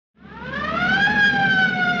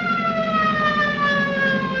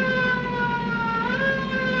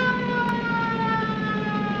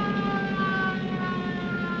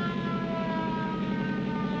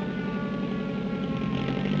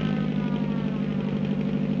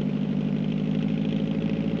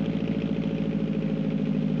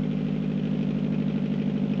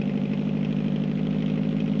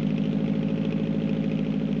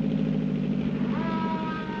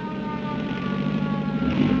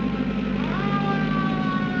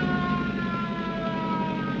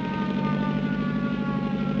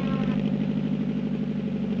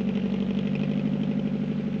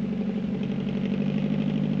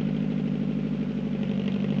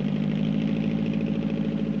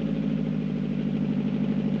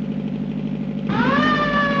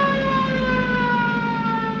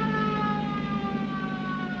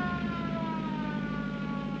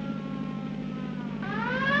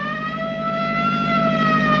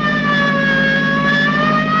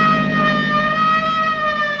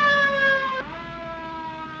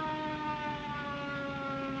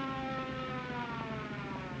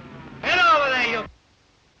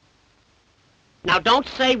don't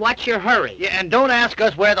say what's your hurry. Yeah, and don't ask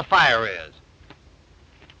us where the fire is.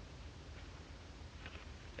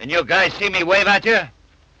 And you guys see me wave at you?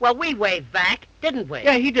 Well, we waved back, didn't we?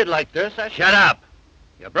 Yeah, he did like this. Shut up.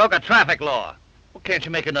 You broke a traffic law. Well, can't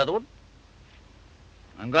you make another one?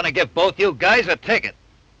 I'm gonna give both you guys a ticket.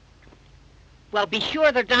 Well, be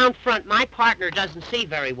sure they're down front. My partner doesn't see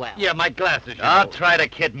very well. Yeah, my glasses. Don't try to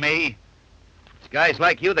kid me. It's guys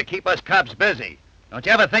like you that keep us cops busy. Don't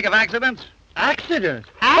you ever think of accidents? Accidents?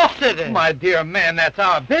 Accident? Oh, my dear man, that's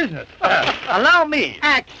our business. Allow me.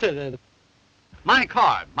 Accident. My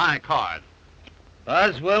card.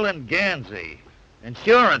 Boswell and Gansey.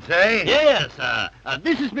 Insurance, eh? Yes,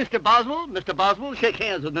 this is Mr. Boswell. Mr. Boswell, shake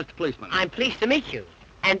hands with Mr. Policeman. I'm pleased to meet you.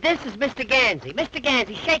 And this is Mr. Gansey. Mr.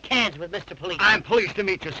 Gansey, shake hands with Mr. Policeman. I'm pleased to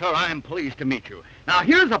meet you, sir. I'm pleased to meet you. Now,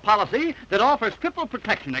 here's a policy that offers triple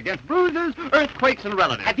protection against bruises, earthquakes, and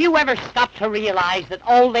relatives. Have you ever stopped to realize that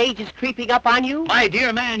old age is creeping up on you? My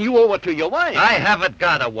dear man, you owe it to your wife. I haven't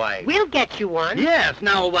got a wife. We'll get you one. Yes.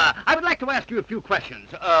 Now, I would like to ask you a few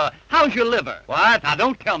questions. How's your liver? What? Now,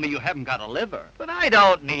 don't tell me you haven't got a liver. But I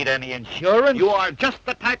don't need any insurance. You are just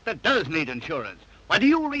the type that does need insurance. Why, do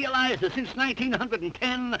you realize that since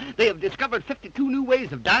 1910, they have discovered 52 new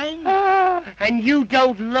ways of dying? And you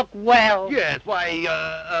don't look well. Yes,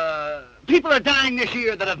 why, people are dying this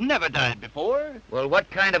year that have never died before. Well, what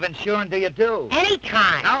kind of insurance do you do? Any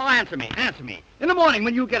kind. Now, answer me. In the morning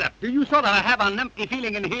when you get up, do you sort of have an empty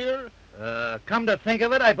feeling in here? Come to think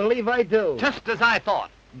of it, I believe I do. Just as I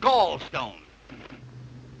thought. Gallstone.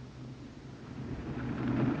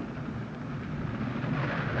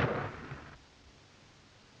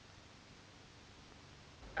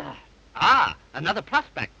 Another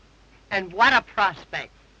prospect. And what a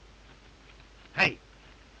prospect. Hey,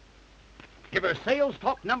 give her sales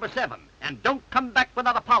talk number 7, and don't come back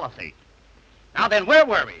without a policy. Now then, where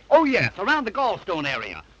were we? Oh, yes, around the gallstone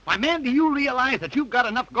area. Why, man, do you realize that you've got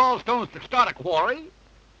enough gallstones to start a quarry?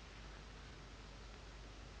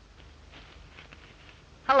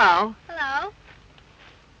 Hello. Hello?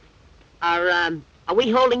 Are we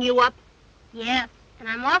holding you up? Yes, and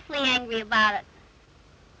I'm awfully angry about it.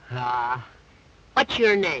 What's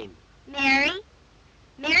your name? Mary?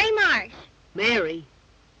 Mary Marsh. Mary?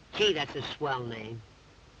 Gee, that's a swell name.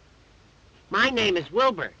 My name is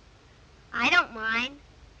Wilbur. I don't mind.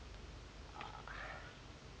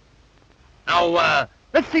 Now,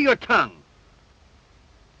 let's see your tongue.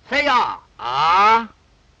 Say ah. Ah?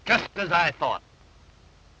 Just as I thought.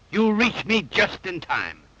 You reached me just in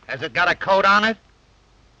time. Has it got a coat on it?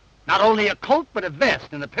 Not only a coat, but a vest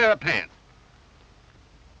and a pair of pants.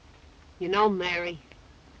 You know, Mary,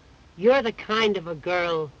 you're the kind of a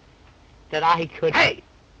girl that I could... Hey!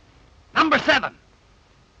 Number 7.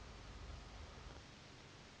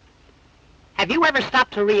 Have you ever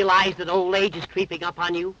stopped to realize that old age is creeping up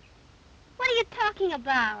on you? What are you talking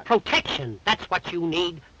about? Protection. That's what you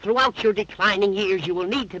need. Throughout your declining years, you will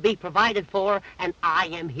need to be provided for, and I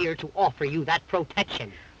am here to offer you that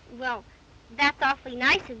protection. Well, that's awfully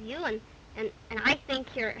nice of you, and I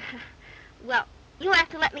think you're... Well, you have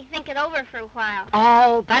to let me think it over for a while.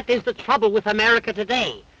 Oh, that is the trouble with America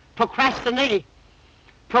today. Procrastinate.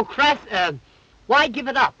 Why give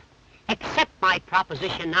it up? Accept my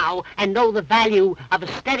proposition now and know the value of a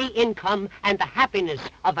steady income and the happiness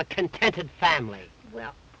of a contented family.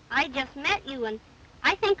 Well, I just met you, and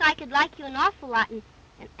I think I could like you an awful lot, and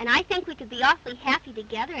I think we could be awfully happy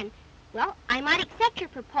together, and, well, I might accept your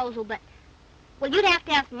proposal, but, well, you'd have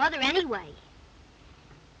to ask Mother anyway.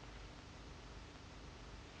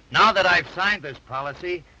 Now that I've signed this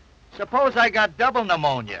policy, suppose I got double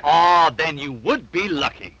pneumonia. Oh, then you would be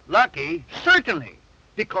lucky. Lucky? Certainly.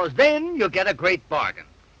 Because then you'll get a great bargain.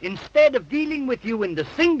 Instead of dealing with you in the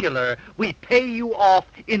singular, we pay you off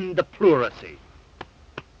in the pluracy.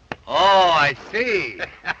 Oh, I see.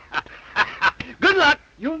 Good luck.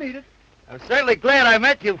 You'll need it. I'm certainly glad I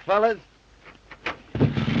met you fellas.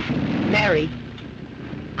 Mary,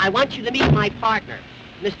 I want you to meet my partner,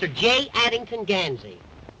 Mr. J. Addington Gansey.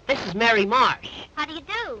 This is Mary Marsh. How do you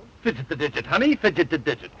do? Fidget the digit, honey. Fidget the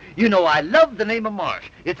digit. You know, I love the name of Marsh.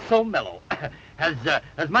 It's so mellow.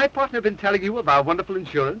 Has my partner been telling you of our wonderful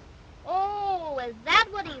insurance? Oh, is that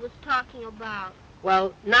what he was talking about?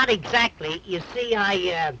 Well, not exactly. You see,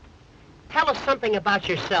 Tell us something about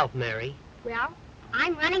yourself, Mary. Well,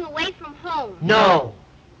 I'm running away from home. No.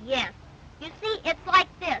 Yes. You see, it's like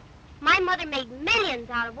this. My mother made millions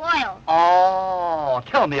out of oil. Oh,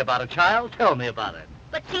 tell me about it, child. Tell me about it.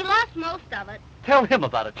 But she lost most of it. Tell him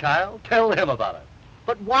about it, child. Tell him about it.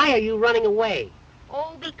 But why are you running away?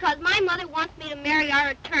 Oh, because my mother wants me to marry our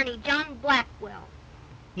attorney, John Blackwell.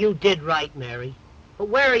 You did right, Mary. But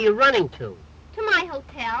where are you running to? To my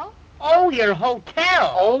hotel. Oh, your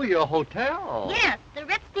hotel. Oh, your hotel. Yes, the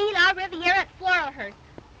Ritz de la Riviera at Floralhurst.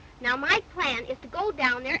 Now, my plan is to go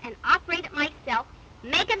down there and operate it myself,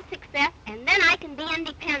 make it a success, and then I can be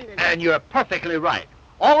independent. And you're perfectly right.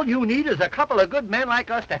 All you need is a couple of good men like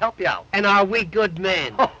us to help you out. And are we good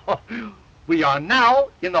men? We are now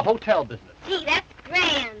in the hotel business. Gee, that's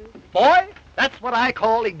grand. Boy, that's what I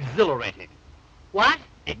call exhilarating. What?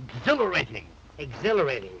 Exhilarating.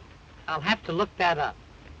 Exhilarating. I'll have to look that up.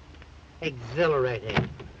 Exhilarating.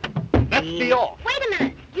 Let's be off. Wait a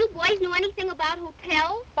minute. Do you boys know anything about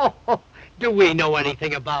hotels? Do we know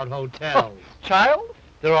anything about hotels? Child,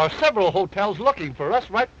 there are several hotels looking for us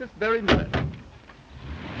right this very minute.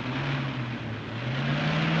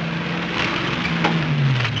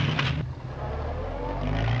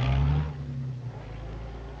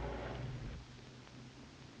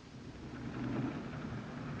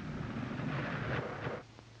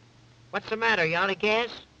 What's the matter? You out of gas?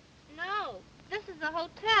 No, this is a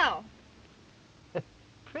hotel.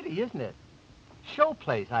 Pretty, isn't it? Show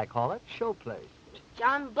place, I call it. Show place.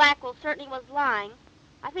 John Blackwell certainly was lying.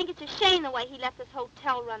 I think it's a shame the way he let this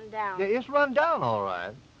hotel run down. Yeah, it's run down all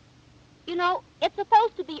right. You know, it's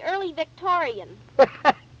supposed to be early Victorian.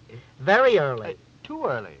 Very early. Too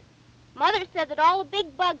early. Mother said that all the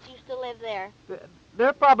big bugs used to live there.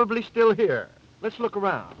 They're probably still here. Let's look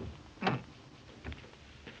around.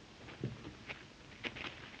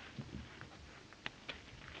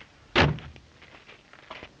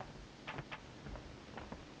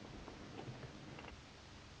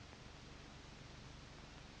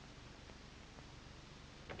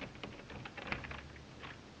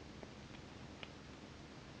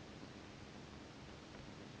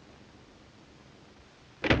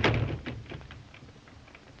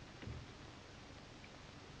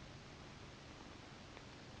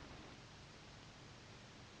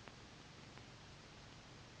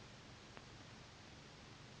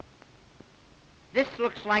 This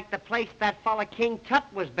looks like the place that fella King Tut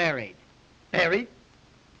was buried. Buried?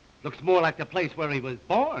 Looks more like the place where he was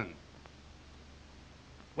born.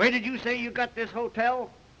 Where did you say you got this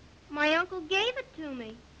hotel? My uncle gave it to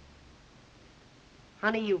me.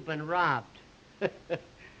 Honey, you've been robbed.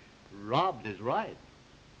 Robbed is right.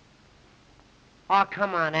 Oh,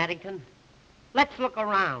 come on, Addington. Let's look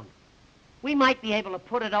around. We might be able to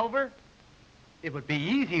put it over. It would be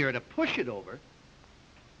easier to push it over.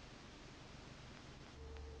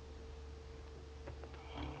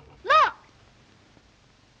 Look!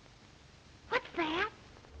 What's that?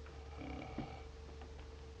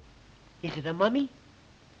 Is it a mummy?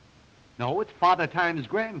 No, it's Father Time's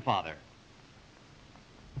grandfather.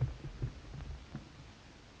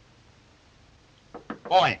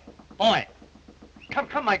 Boy!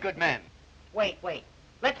 Come, my good man. Wait.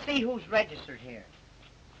 Let's see who's registered here.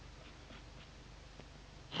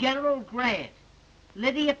 General Grant,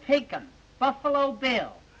 Lydia Pinkham, Buffalo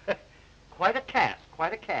Bill. Quite a cast.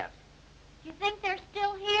 You think they're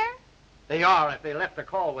still here? They are if they left a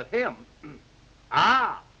call with him.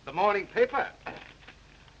 The morning paper.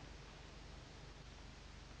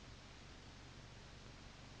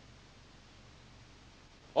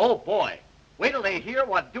 Oh, boy. Wait till they hear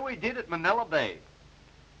what Dewey did at Manila Bay.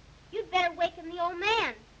 You'd better waken the old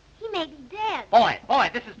man. He may be dead. Boy,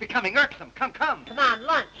 this is becoming irksome. Come. Come on,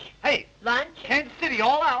 lunch. Hey, Lunch? Kansas City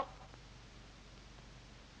all out.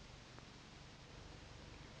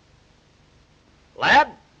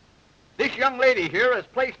 Lad, this young lady here has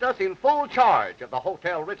placed us in full charge of the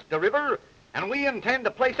Hotel Ritz de River, and we intend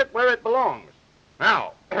to place it where it belongs.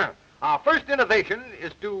 Now, our first innovation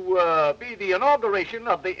is to be the inauguration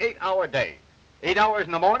of the 8-hour day. 8 hours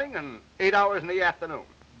in the morning and 8 hours in the afternoon.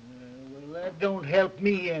 Well, that don't help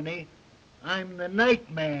me any. I'm the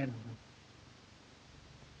night man.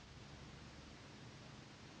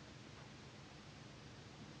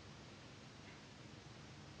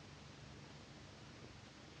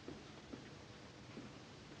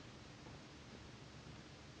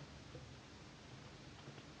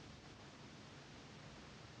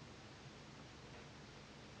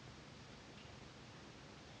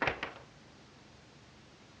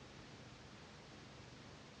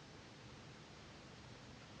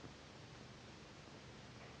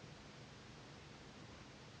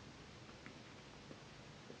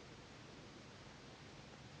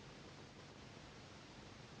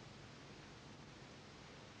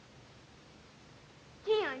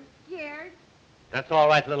 Gee, I'm scared. That's all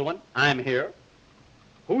right, little one. I'm here.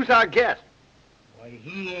 Who's our guest? Why,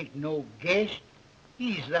 he ain't no guest.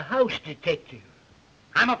 He's the house detective.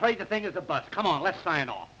 I'm afraid the thing is a bust. Come on, let's sign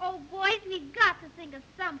off. Oh, boys, we've got to think of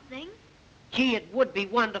something. Gee, it would be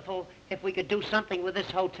wonderful if we could do something with this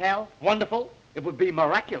hotel. Wonderful? It would be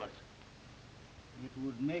miraculous. It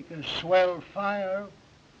would make a swell fire.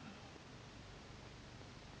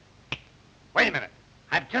 Wait a minute.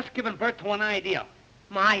 I've just given birth to an idea.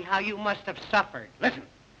 My, how you must have suffered. Listen.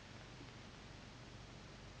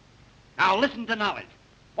 Now listen to knowledge.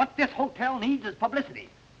 What this hotel needs is publicity.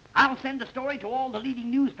 I'll send a story to all the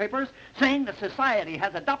leading newspapers saying the society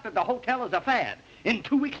has adopted the hotel as a fad. In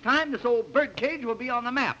 2 weeks' time, this old bird cage will be on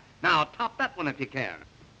the map. Now, top that one if you can.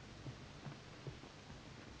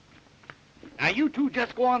 Now, you two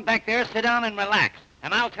just go on back there, sit down and relax,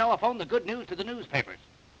 and I'll telephone the good news to the newspapers.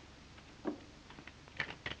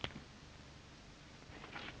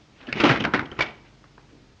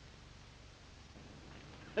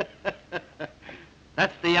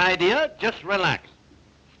 That's the idea. Just relax.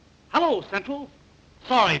 Hello, Central.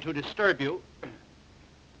 Sorry to disturb you.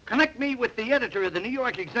 Connect me with the editor of the New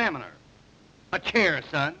York Examiner. A chair,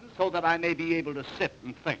 son, so that I may be able to sit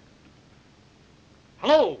and think.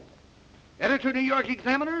 Hello, editor New York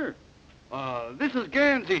Examiner. This is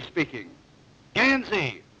Gansey speaking.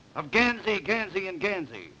 Gansey of Gansey, Gansey, and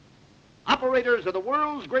Gansey. Operators of the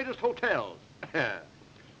world's greatest hotels.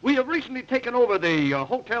 We have recently taken over the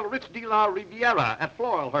Hotel Ritz de la Riviera at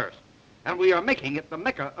Floralhurst, and we are making it the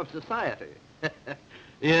mecca of society.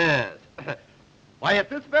 Yes. Why, at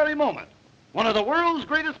this very moment, one of the world's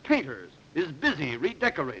greatest painters is busy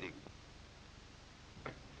redecorating.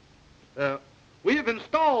 We have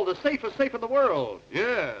installed the safest safe in the world.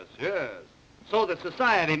 Yes, yes. So that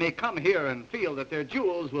society may come here and feel that their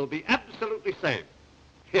jewels will be absolutely safe.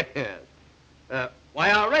 Yes.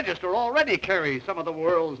 Why, our register already carries some of the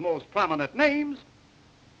world's most prominent names.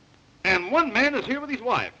 And one man is here with his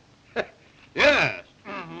wife. Yes.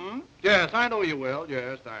 Mm-hmm. Yes, I know you will.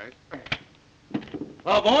 Yes, thanks.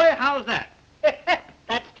 Well, boy, how's that?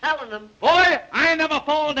 That's telling them. Boy, I never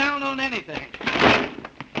fall down on anything.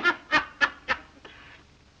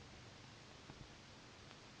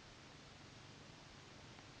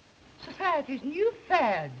 Society's new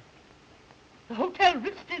fad. The Hotel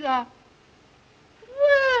Ritz de la...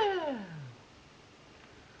 Well,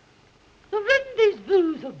 the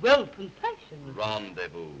rendezvous of wealth and fashion.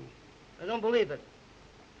 Rendezvous. I don't believe it.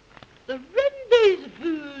 The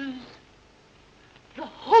rendezvous, the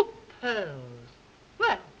hotels.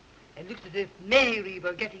 Well, it looks as if Mary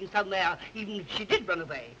were getting somewhere, even if she did run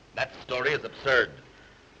away. That story is absurd.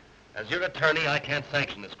 As your attorney, I can't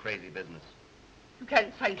sanction this crazy business. You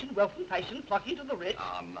can't sanction wealth and fashion flocking to the Ritz.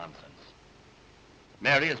 Ah, nonsense.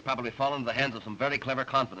 Mary has probably fallen into the hands of some very clever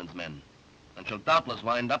confidence men, and she'll doubtless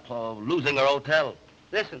wind up losing her hotel.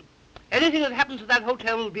 Listen, anything that happens to that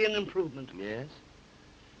hotel will be an improvement. Yes?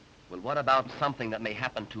 Well, what about something that may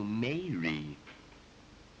happen to Mary?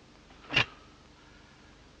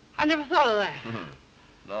 I never thought of that.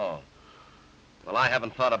 No. Well, I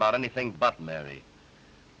haven't thought about anything but Mary.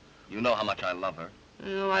 You know how much I love her.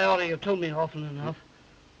 Oh, I ought to have told me often enough.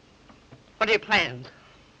 What are your plans?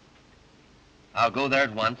 I'll go there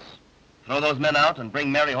at once, throw those men out, and bring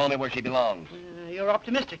Mary home where she belongs. You're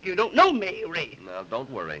optimistic. You don't know Mary. Now, don't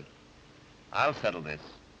worry. I'll settle this.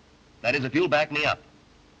 That is, if you'll back me up.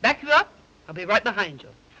 Back you up? I'll be right behind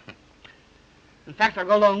you. In fact, I'll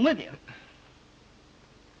go along with you.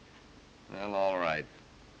 Well, all right.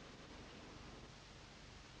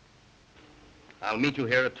 I'll meet you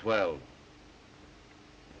here at 12.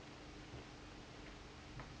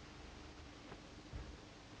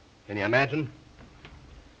 Can you imagine?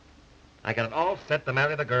 I got it all set to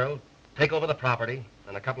marry the girl, take over the property,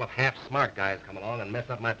 and a couple of half-smart guys come along and mess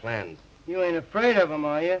up my plans. You ain't afraid of them,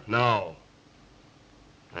 are you? No.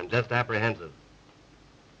 I'm just apprehensive.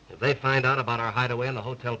 If they find out about our hideaway in the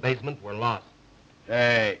hotel basement, we're lost.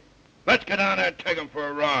 Hey, let's get down there and take 'em for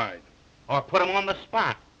a ride. Or put 'em on the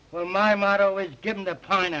spot. Well, my motto is give 'em the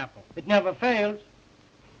pineapple. It never fails.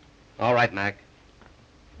 All right, Mac.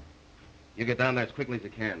 You get down there as quickly as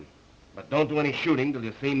you can. But don't do any shooting till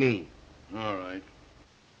you see me. All right.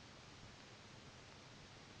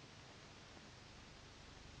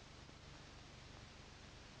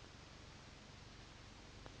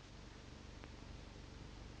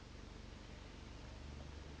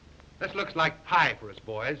 This looks like pie for us,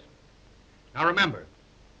 boys. Now remember,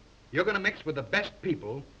 you're going to mix with the best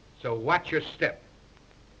people, so watch your step.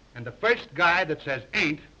 And the first guy that says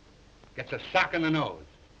ain't gets a sock in the nose.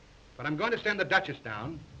 But I'm going to send the Duchess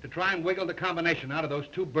down to try and wiggle the combination out of those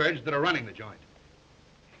two birds that are running the joint.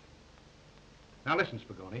 Now listen,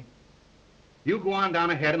 Spagoni. You go on down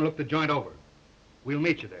ahead and look the joint over. We'll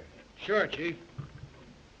meet you there. Sure, Chief.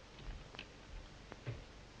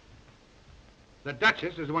 The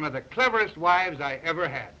Duchess is one of the cleverest wives I ever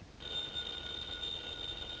had.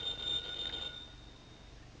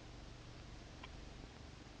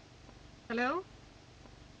 Hello?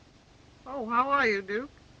 Oh, how are you, Duke?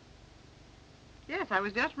 Yes, I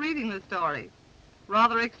was just reading the story.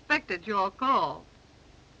 Rather expected your call.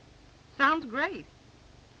 Sounds great.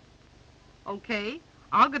 Okay,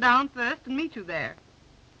 I'll go down first and meet you there.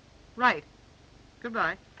 Right.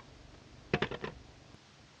 Goodbye.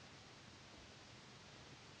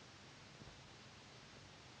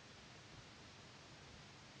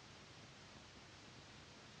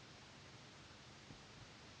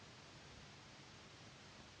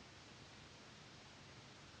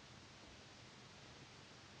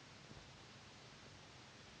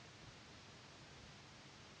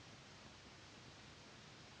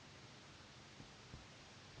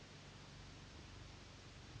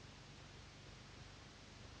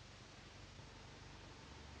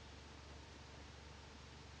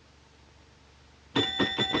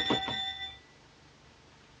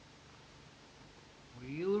 Were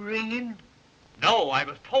you ringing? No, I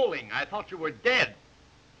was tolling. I thought you were dead.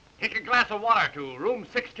 Take a glass of water to room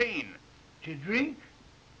 16. To drink?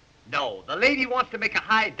 No, the lady wants to make a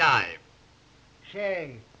high dive.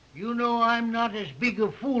 Say, you know I'm not as big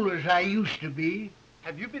a fool as I used to be.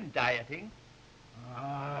 Have you been dieting?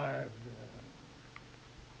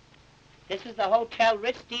 This is the Hotel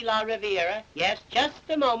Ritz de la Riviera. Yes, just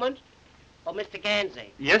a moment. Oh, Mr. Gansey,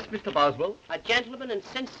 Yes, Mr. Boswell. a gentleman in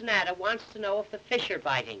Cincinnati wants to know if the fish are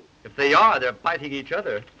biting. If they are, they're biting each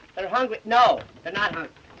other. They're hungry. No, they're not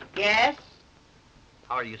hungry. Yes?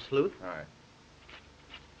 How are you, Sleuth? All right.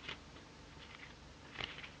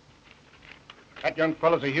 That young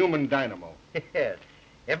fellow's a human dynamo. Yes.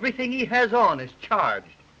 Everything he has on is charged.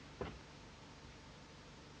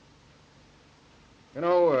 You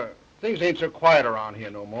know, things ain't so quiet around here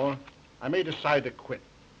no more. I may decide to quit.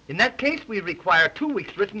 In that case, we require 2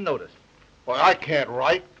 weeks' written notice. Boy, I can't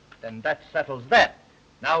write. Then that settles that.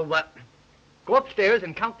 Now, go upstairs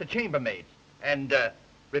and count the chambermaids. And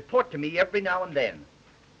report to me every now and then.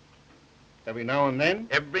 Every now and then?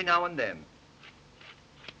 Every now and then.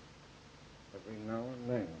 Every now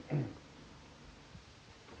and then.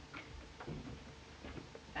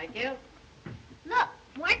 Thank you. Look,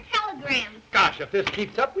 more telegrams. Gosh, if this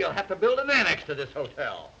keeps up, we'll have to build an annex to this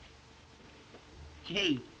hotel.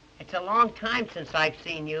 Gee, it's a long time since I've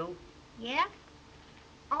seen you. Yeah?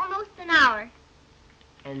 Almost an hour.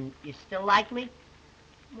 And you still like me?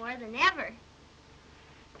 More than ever.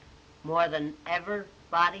 More than ever,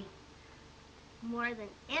 Body? More than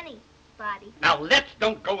anybody. Now, let's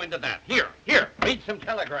don't go into that. Here, read some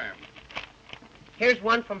telegrams. Here's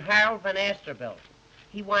one from Harold Van Asterbilt.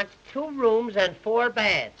 He wants 2 rooms and 4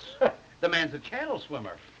 baths. The man's a channel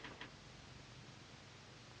swimmer.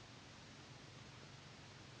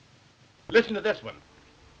 Listen to this one.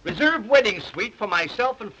 Reserve wedding suite for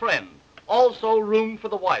myself and friend. Also room for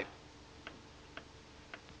the wife.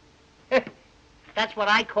 That's what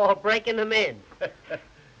I call breaking them in.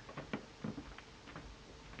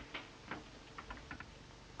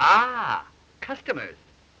 Ah, customers.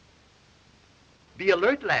 Be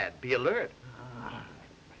alert, lad, be alert.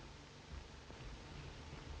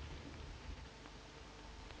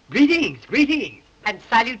 Greetings. And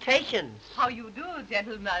salutations. How you do,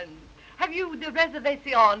 gentlemen? Have you the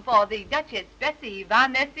reservation for the Duchess Bessie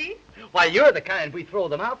Van Nessy? Why, you're the kind we throw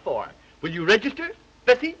them out for. Will you register,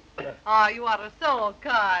 Bessie? Ah, you are so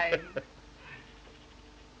kind.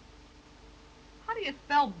 How do you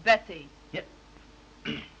spell Bessie? Yeah.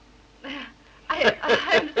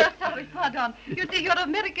 I'm so sorry, pardon. You see, your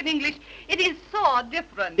American English, it is so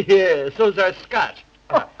different. Yeah, so's our Scotch.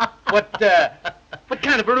 What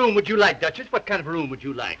kind of a room would you like, Duchess? What kind of a room would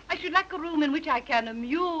you like? I should like a room in which I can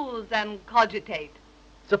amuse and cogitate.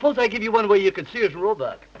 Suppose I give you one where you can Sears and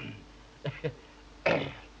Roebuck.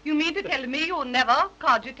 You mean to tell me you never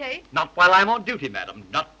cogitate? Not while I'm on duty, madam.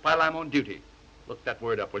 Not while I'm on duty. Look that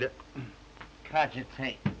word up, will you?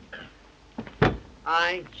 Cogitate.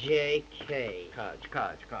 I-J-K. Codge.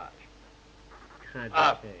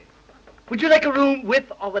 Cogitate. Would you like a room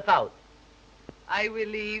with or without? I will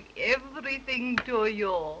leave everything to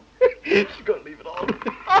you. She's gonna leave it all.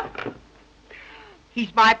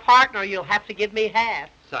 He's my partner. You'll have to give me half.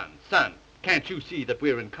 Son, can't you see that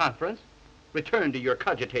we're in conference? Return to your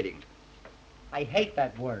cogitating. I hate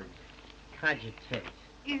that word. Cogitate.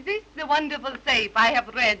 Is this the wonderful safe I have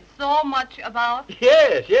read so much about?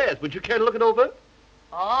 Yes. Would you care to look it over?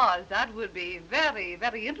 Oh, that would be very,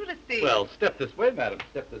 very interesting. Well, step this way, madam.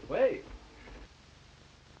 Step this way.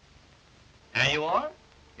 There you are.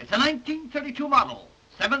 It's a 1932 model,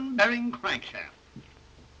 7-bearing crankshaft.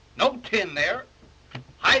 No tin there.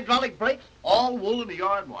 Hydraulic brakes, all wool in the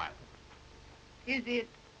yard wire. Is it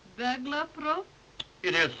burglar-proof?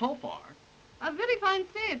 It is so far. A very fine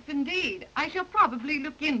safe, indeed. I shall probably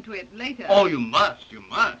look into it later. Oh, you must, you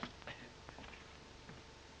must.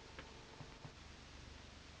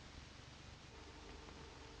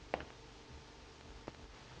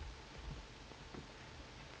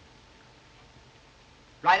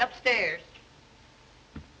 Right upstairs.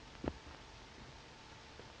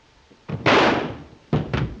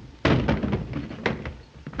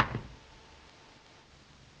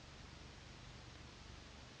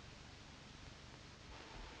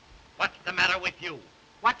 What's the matter with you?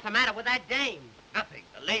 What's the matter with that dame? Nothing.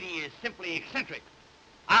 The lady is simply eccentric.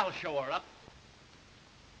 I'll show her up.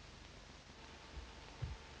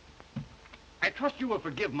 I trust you will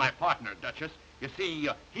forgive my partner, Duchess. You see,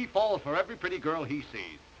 he falls for every pretty girl he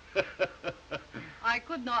sees. I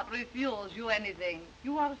could not refuse you anything.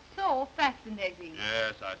 You are so fascinating.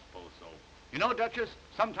 Yes, I suppose so. You know, Duchess,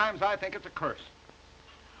 sometimes I think it's a curse.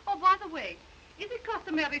 Oh, by the way, is it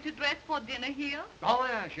customary to dress for dinner here? Oh,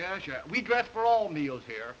 yes. We dress for all meals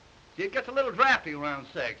here. See, it gets a little drafty around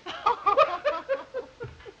 6.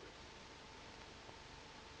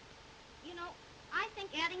 You know, I think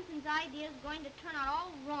Addington's idea is going to turn out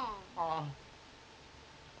all wrong. Oh,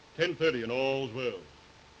 10:30 and all's well.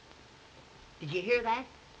 did you hear that?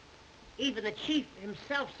 Even the chief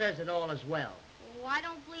himself says it all is well. Oh, I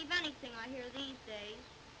don't believe anything I hear these days.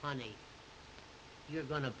 Honey, you're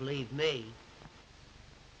gonna believe me.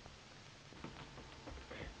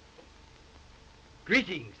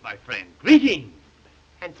 Greetings, my friend. Greetings.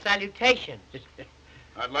 And salutations.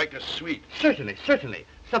 I'd like a suite. Certainly.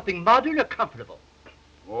 Something modern or comfortable.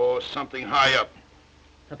 Oh, something high up.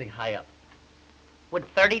 Something high up. Would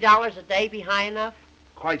 $30 a day be high enough?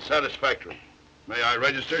 Quite satisfactory. May I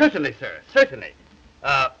register? Certainly, sir. Certainly.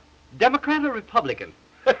 Democrat or Republican?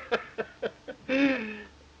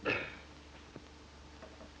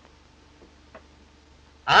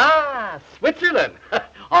 Ah, Switzerland.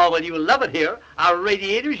 Oh, well, you love it here. Our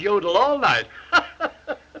radiators yodel all night.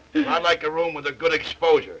 I'd like a room with a good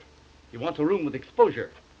exposure. You want a room with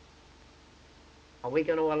exposure? Are we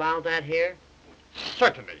going to allow that here?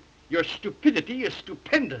 Certainly. Your stupidity is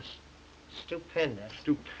stupendous. Stupendous.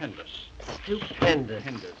 Stupendous. Stupendous.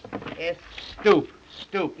 Stupendous. S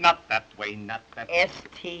Stoop. Not that way, not that way.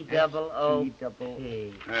 S-T-double-O-P.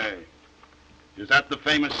 Hey, is that the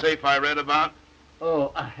famous safe I read about?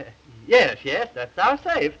 Oh, yes, that's our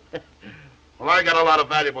safe. Well, I got a lot of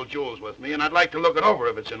valuable jewels with me, and I'd like to look it over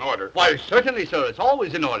if it's in order. Why, certainly, sir. It's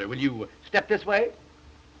always in order. Will you step this way?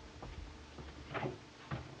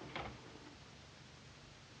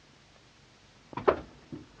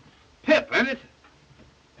 Pip, ain't it?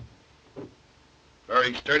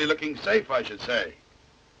 Very sturdy-looking safe, I should say.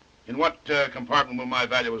 In what compartment will my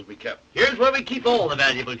valuables be kept? Here's where we keep all the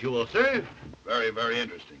valuable jewels, sir. Very, very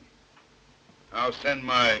interesting. I'll send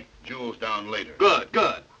my jewels down later.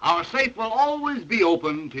 Good. Our safe will always be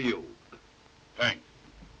open to you. Thanks.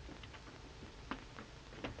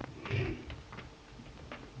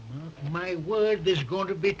 Mark my word, there's going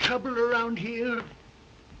to be trouble around here.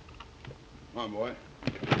 Come on, boy.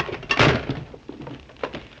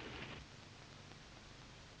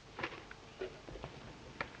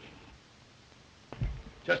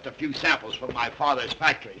 Just a few samples from my father's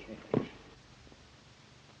factory.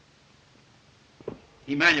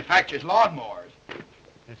 He manufactures lawnmowers.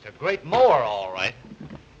 It's a great mower, all right.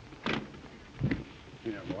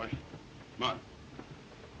 Here, boy. Come on.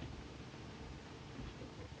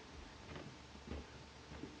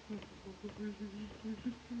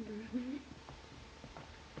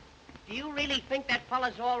 Do you really think that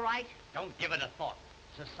fella's all right? Don't give it a thought.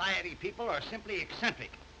 Society people are simply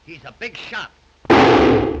eccentric. He's a big shot.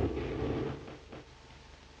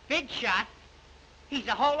 Big shot? He's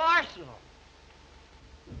a whole arsenal.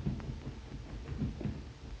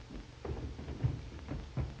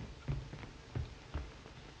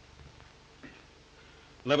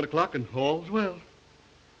 $11 and all's well.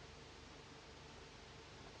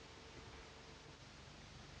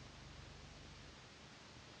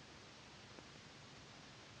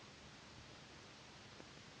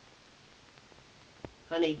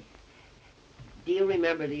 Honey, do you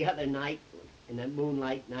remember the other night, in that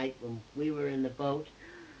moonlight night when we were in the boat?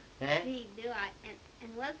 Huh? Gee, do I?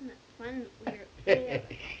 And wasn't it fun we were there?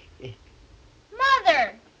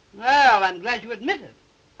 Mother! Well, I'm glad you admit it,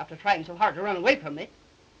 after trying so hard to run away from me.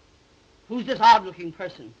 Who's this odd-looking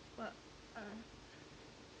person? Well,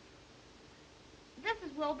 this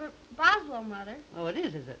is Wilbur Boswell, Mother. Oh, it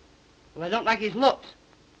is it? Well, I don't like his looks.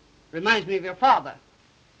 Reminds me of your father.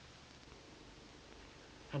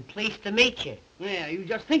 I'm pleased to meet you. Yeah, you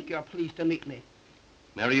just think you're pleased to meet me.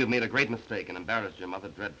 Mary, you've made a great mistake and embarrassed your mother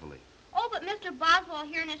dreadfully. Oh, but Mr. Boswell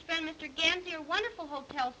here and his friend Mr. Gansey are wonderful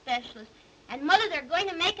hotel specialists. And, Mother, they're going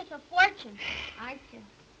to make us a fortune. Aren't you?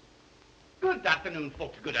 Good afternoon,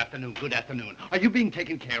 folks. Good afternoon. Good afternoon. Are you being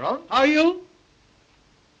taken care of? Are you?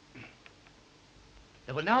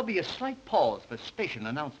 There will now be a slight pause for station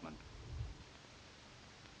announcement.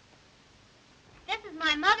 This is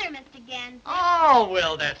my mother, Mr. Gansey. Oh,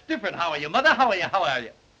 well, that's different. How are you, Mother? How are you? How are you?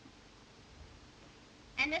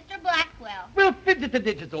 And Mr. Blackwell. Well, fidget the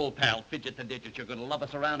digits, old pal. Fidget the digits. You're going to love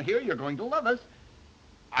us around here. You're going to love us.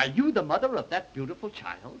 Are you the mother of that beautiful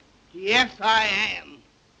child? Yes, I am.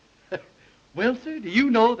 Well, sir, do you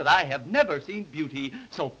know that I have never seen beauty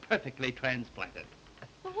so perfectly transplanted?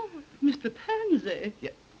 Oh, Mr. Pansy. Yeah.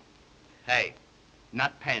 Hey,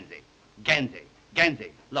 not Pansy. Gansey.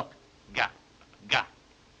 Gansey. Look. Ga.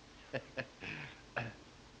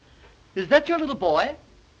 Is that your little boy?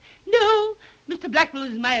 No, Mr. Blackwell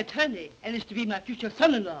is my attorney and is to be my future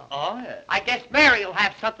son-in-law. Oh, yes. I guess Mary will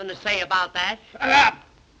have something to say about that. Shut up!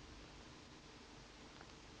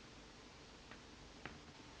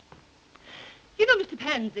 You know, Mr.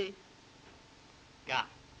 Pansy. Ga.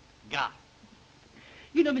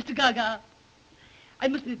 You know, Mr. Gaga. I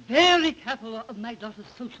must be very careful of my daughter's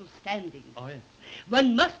social standing. Oh, yes.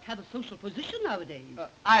 One must have a social position nowadays.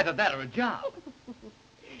 Either that or a job.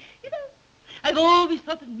 You know, I've always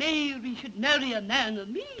thought that Mary should marry a man of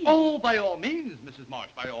means. Oh, by all means, Mrs. Marsh,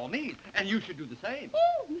 by all means. And you should do the same.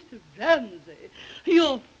 Oh, Mr. Ramsey,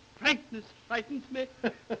 your frankness frightens me.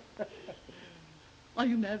 Are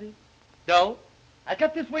you married? No, I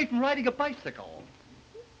got this way from riding a bicycle.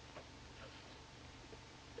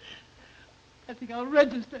 I think I'll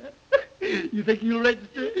register. You think you'll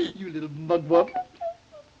register, you little mugwump?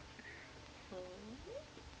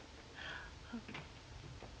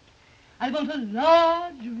 I want a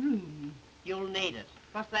large room. You'll need it.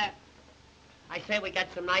 What's that? I say we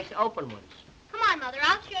got some nice open ones. Come on, Mother.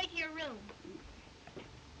 I'll show you to your room.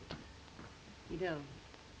 You know,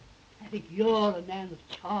 I think you're a man of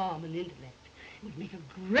charm and intellect. It would make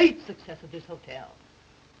a great success of this hotel.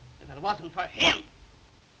 If it wasn't for him.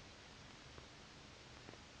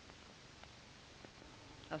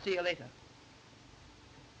 I'll see you later.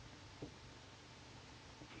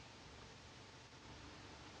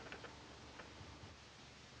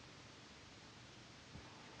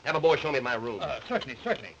 Have a boy show me my room. Certainly.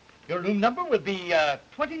 Your room number will be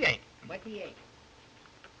 28. 28.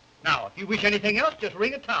 Now, if you wish anything else, just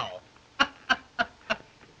ring a towel.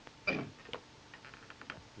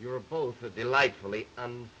 You're both delightfully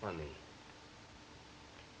unfunny.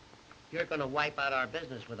 You're going to wipe out our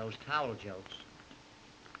business with those towel jokes.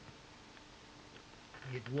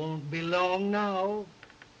 It won't be long now.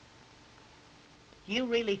 Do you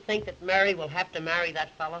really think that Mary will have to marry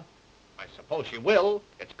that fellow? I suppose she will.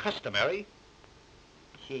 It's customary.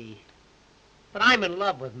 Gee. But I'm in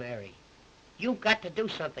love with Mary. You've got to do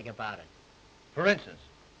something about it. For instance,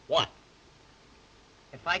 what?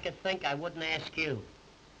 If I could think, I wouldn't ask you.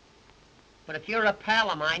 But if you're a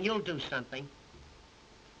pal of mine, you'll do something.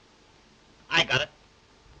 I got it.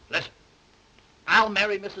 Listen, I'll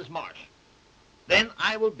marry Mrs. Marsh. Then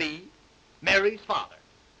I will be Mary's father.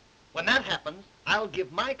 When that happens, I'll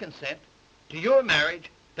give my consent to your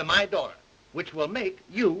marriage to my daughter, which will make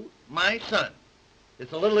you my son.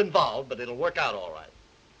 It's a little involved, but it'll work out all right.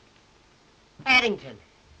 Paddington,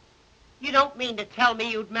 you don't mean to tell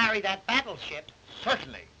me you'd marry that battleship?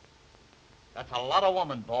 Certainly. That's a lot of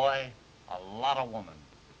woman, boy. A lot of woman.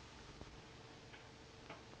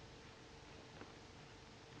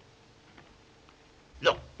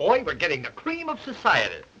 Look, boy, we're getting the cream of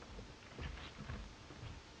society.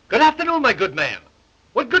 Good afternoon, my good man.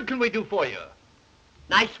 What good can we do for you?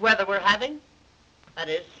 Nice weather we're having. That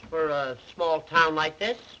is, for a small town like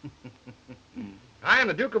this. I am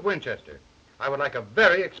the Duke of Winchester. I would like a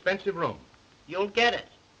very expensive room. You'll get it.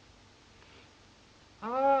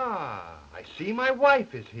 Ah, I see my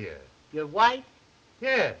wife is here. Your wife?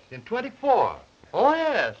 Yes, in 24. Oh,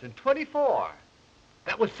 yes, in 24.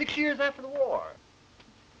 That was 6 years after the war.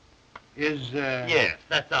 Yes,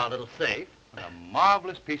 that's our little safe. A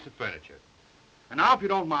marvelous piece of furniture. And now, if you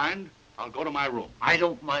don't mind, I'll go to my room. I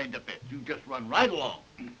don't mind a bit. You just run right along.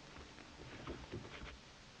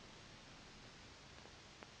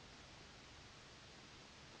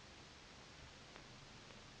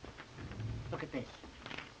 Look at this.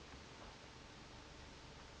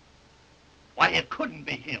 Why, it couldn't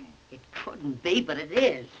be him. It couldn't be, but it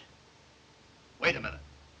is. Wait a minute.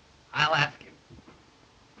 I'll ask him.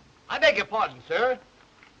 I beg your pardon, sir.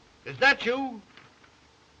 Is that you?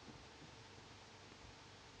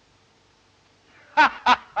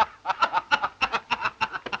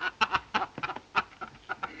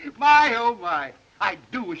 My, oh Oh, my. I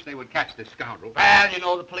do wish they would catch this scoundrel. Well, you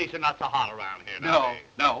know, the police are not so hot around here No, nowadays.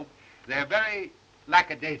 no. They're very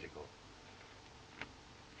lackadaisical.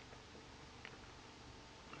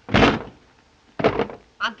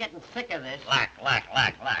 I'm getting sick of this. Lack.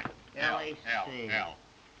 L-A-C. Hell.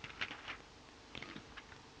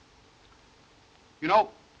 You know,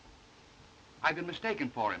 I've been mistaken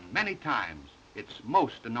for him many times. It's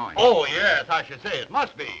most annoying. Oh, yes, I should say it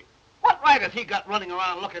must be. What right has he got running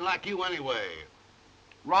around looking like you anyway?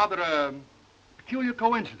 Rather a peculiar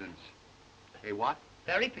coincidence. Hey, what?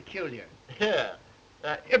 Very peculiar. Yeah.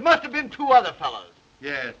 It must have been two other fellows.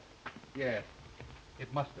 Yes.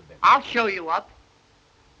 It must have been. I'll show you up.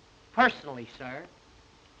 Personally, sir.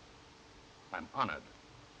 I'm honored.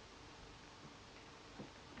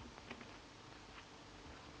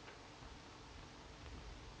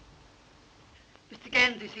 Mr.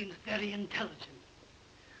 Gansey seems very intelligent.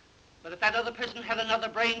 But if that other person had another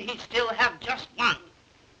brain, he'd still have just one.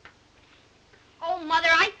 Oh, Mother,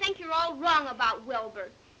 I think you're all wrong about Wilbur.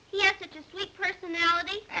 He has such a sweet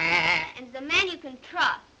personality, and he's a man you can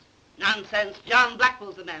trust. Nonsense. John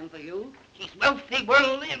Blackwell's the man for you. He's wealthy,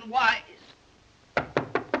 worldly, and wise.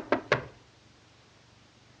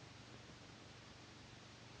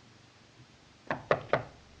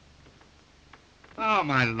 Oh,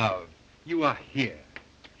 my love, you are here.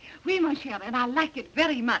 Oui, mon cher, and I like it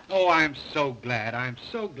very much. Oh, I'm so glad.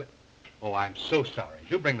 Oh, I'm so sorry.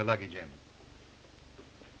 Do bring the luggage in.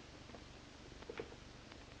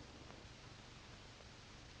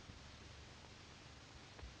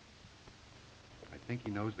 I think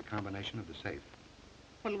he knows the combination of the safe.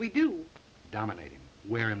 What'll we do? Dominate him.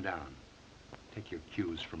 Wear him down. Take your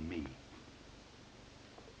cues from me.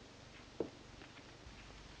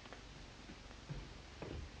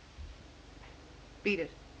 Beat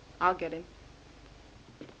it. I'll get him.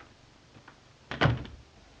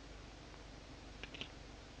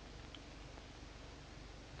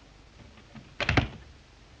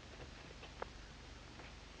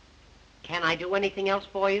 Can I do anything else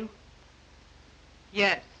for you?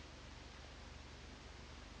 Yes.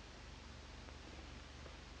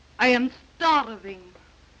 I am starving,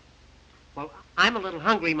 Well, I'm a little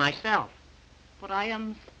hungry myself. but I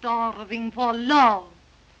am starving for love.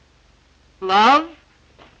 Love?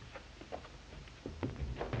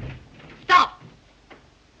 Stop!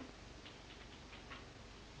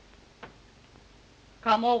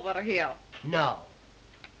 Come over here. No.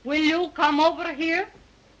 Will you come over here?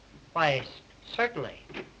 Why, certainly.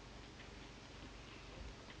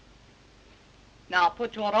 Now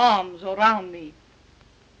put your arms around me.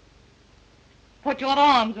 Put your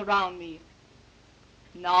arms around me.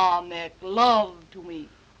 Now make love to me.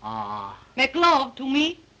 Make love to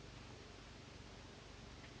me.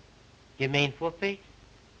 You mean whoopee?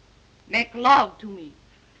 Make love to me.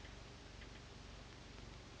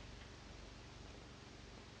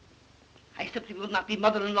 I simply will not be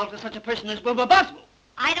mother-in-law to such a person as Wilbur Boswell.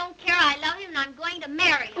 I don't care. I love him, and I'm going to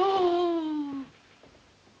marry him. Oh.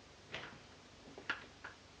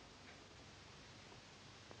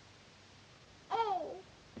 Oh.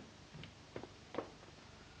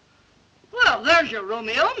 Well, there's your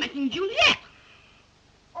Romeo making Juliet.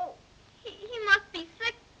 Oh, he must be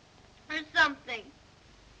sick or something.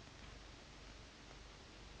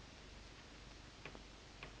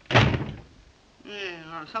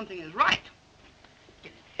 Yeah, something is right.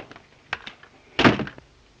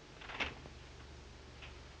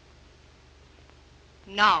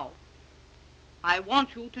 Now, I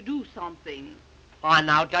want you to do something. Oh,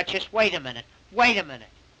 now, Duchess, wait a minute. Wait a minute.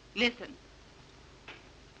 Listen.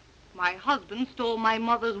 My husband stole my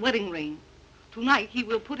mother's wedding ring. Tonight he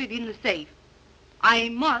will put it in the safe. I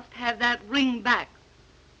must have that ring back.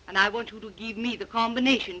 And I want you to give me the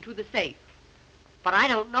combination to the safe. But I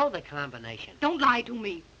don't know the combination. Don't lie to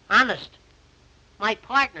me. Honest. My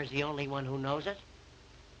partner's the only one who knows it.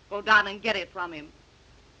 Go down and get it from him.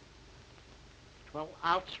 Well,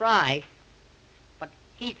 I'll try. But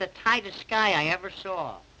he's the tightest guy I ever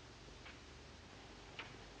saw.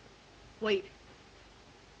 Wait.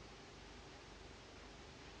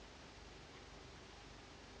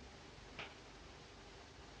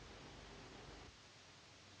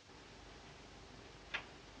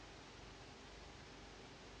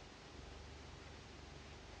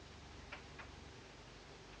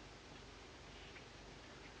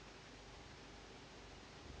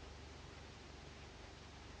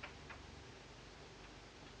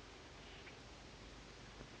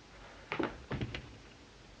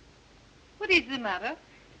 What is the matter?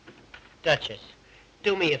 Duchess,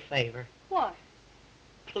 do me a favor. What?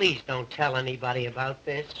 Please don't tell anybody about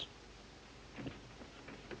this.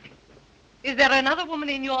 Is there another woman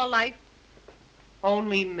in your life?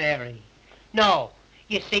 Only Mary. No.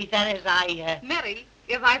 You see, that is, Mary,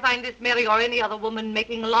 if I find this Mary or any other woman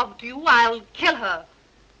making love to you, I'll kill her.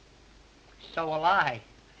 So will I.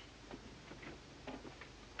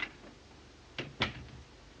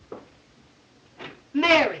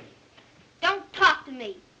 Mary! Don't talk to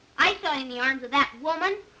me. I saw you in the arms of that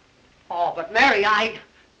woman. Oh, but Mary,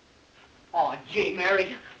 Oh, gee,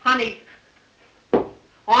 Mary. Honey. Oh,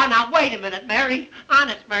 now, wait a minute, Mary.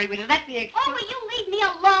 Honest, Mary, will you let me explain? Oh, will you leave me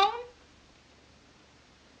alone?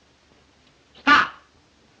 Stop.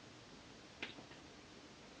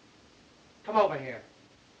 Come over here.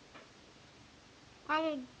 I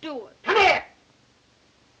won't do it. Come here.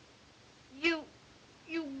 You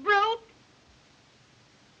brute.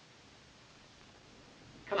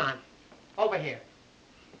 Come on. Over here.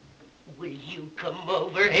 Will you come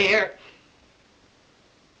over here?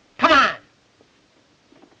 Come on.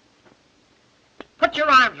 Put your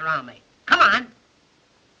arms around me. Come on.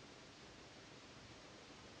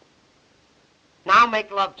 Now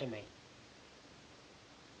make love to me.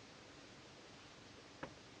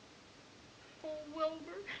 Oh,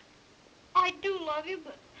 Wilbur, I do love you,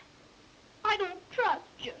 but I don't trust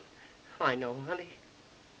you. I know, honey.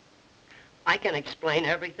 I can explain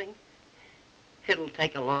everything. It'll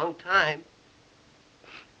take a long time,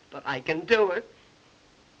 but I can do it.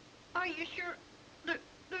 Are you sure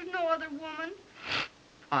there's no other woman?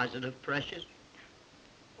 Positive, precious.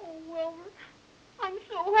 Oh, Wilbur, I'm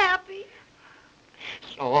so happy.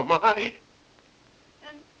 So am I.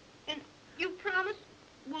 And you promise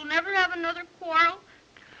we'll never have another quarrel?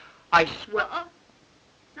 I swear.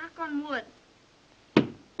 Knock on wood.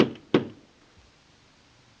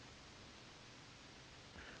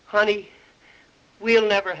 Honey, we'll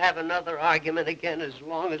never have another argument again as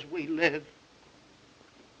long as we live.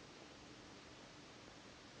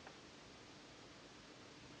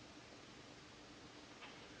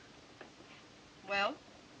 Well?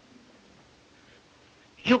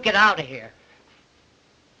 You get out of here.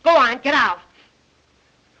 Go on, get out.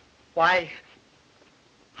 Why,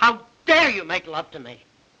 how dare you make love to me?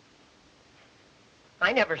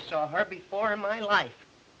 I never saw her before in my life.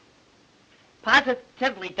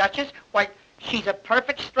 Positively, Duchess, why, she's a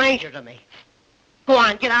perfect stranger to me. Go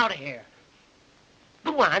on, get out of here.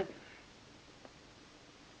 Go on.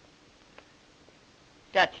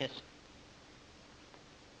 Duchess,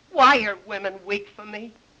 why are women weak for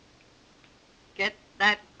me? Get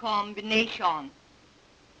that combination.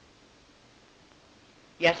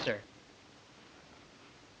 Yes, sir.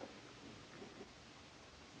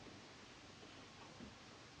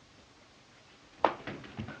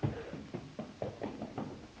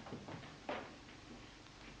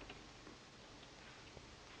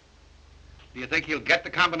 Do you think he'll get the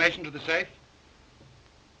combination to the safe?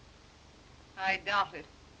 I doubt it.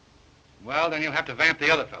 Well, then you'll have to vamp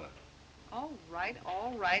the other fella. All right,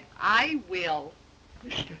 I will.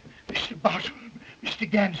 Mr. Boswell, Mr.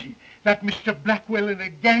 Gansey, that Mr. Blackwell and a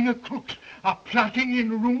gang of crooks are plotting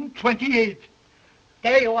in room 28.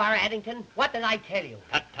 There you are, Addington. What did I tell you?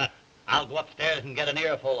 Tut, tut. I'll go upstairs and get an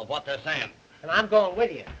earful of what they're saying. And I'm going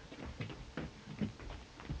with you.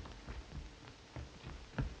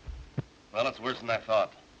 Well, it's worse than I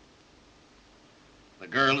thought. The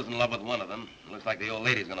girl is in love with one of them. It looks like the old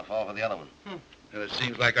lady's gonna fall for the other one. And it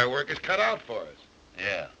seems like our work is cut out for us.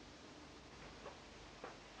 Yeah.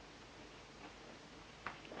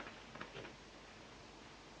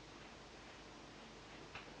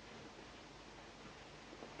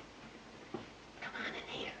 Come on in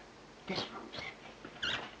here. This room's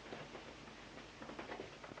empty.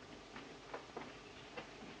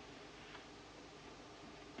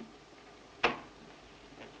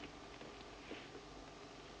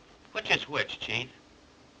 Which is which, Chief?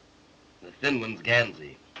 The thin one's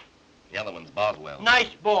Gansey. The other one's Boswell.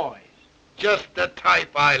 Nice boys. Just the type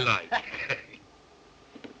I like.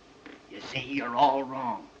 You see, you're all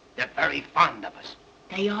wrong. They're very fond of us.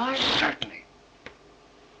 They are? Certainly.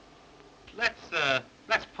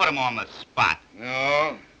 Let's put them on the spot.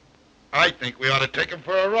 No, I think we ought to take him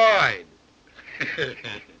for a ride.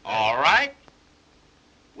 All right.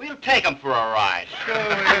 We'll take them for a ride. Sure we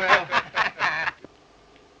will.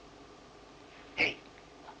 Hey,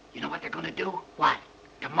 you know what they're going to do? What?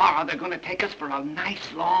 Tomorrow they're going to take us for a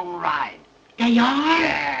nice long ride. They are?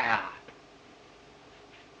 Yeah.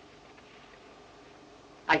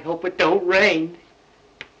 I hope it don't rain.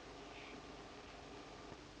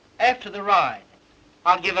 After the ride,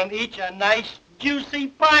 I'll give them each a nice, juicy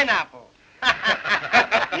pineapple.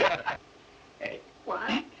 Hey,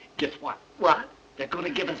 what? Guess what? What? They're going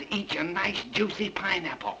to give us each a nice, juicy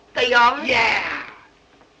pineapple. They are? Yeah.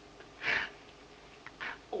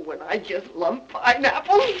 Oh, when I just love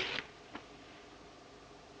pineapples.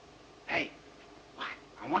 Hey,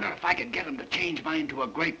 I wonder if I can get him to change mine to a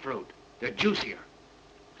grapefruit. They're juicier.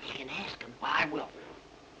 You can ask him. Well, I will.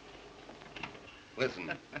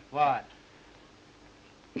 Listen, What?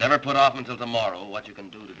 never put off until tomorrow what you can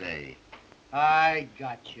do today. I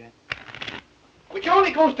got you. Which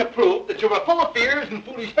only goes to prove that you're full of fears and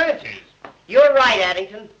foolish fancies. You're right,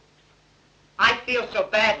 Addington. I feel so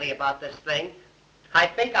badly about this thing. I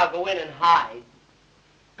think I'll go in and hide.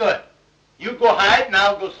 Good. You go hide and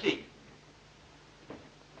I'll go seek.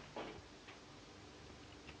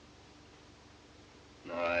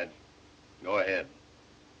 All right. Go ahead.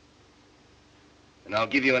 And I'll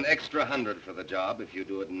give you an extra 100 for the job if you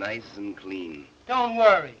do it nice and clean. Don't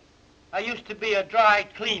worry. I used to be a dry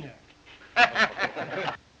cleaner.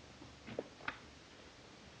 Hi,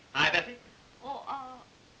 Bessie. Oh,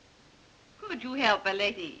 could you help a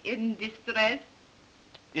lady in distress?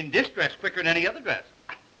 In distress quicker than any other dress.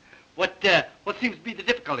 What seems to be the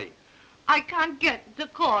difficulty? I can't get the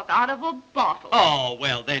cork out of a bottle. Oh,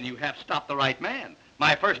 well, then you have stopped the right man.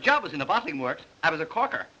 My first job was in the bottling works. I was a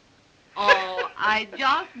corker. Oh, I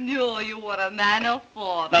just knew you were a man of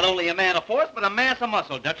force. Not only a man of force, but a mass of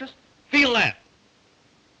muscle, Duchess. Feel that.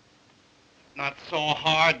 Not so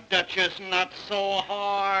hard, Duchess, not so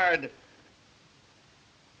hard.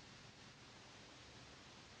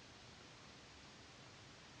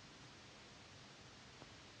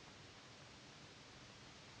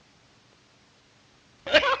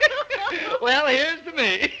 Well, here's to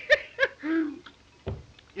me.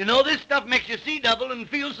 You know, this stuff makes you see double and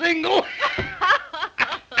feel single.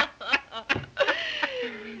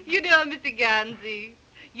 You know, Mr. Gansey,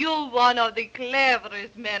 you're one of the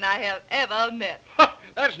cleverest men I have ever met.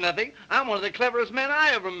 That's nothing. I'm one of the cleverest men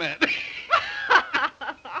I ever met.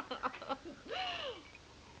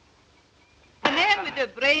 A man with a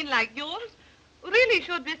brain like yours really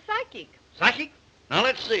should be psychic. Psychic? Now,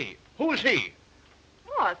 let's see. Who's he?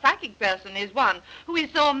 Oh, a psychic person is one who is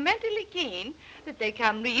so mentally keen that they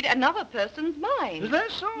can read another person's mind. Is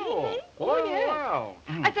that so? Mhm. Oh, Oh, yes. wow.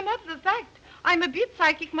 As a matter of fact, I'm a bit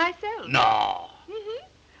psychic myself. No. Mm-hmm.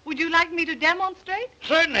 Would you like me to demonstrate?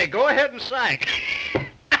 Certainly. Go ahead and psych.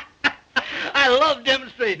 I love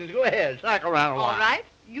demonstrations. Go ahead. Psych around a All while. right.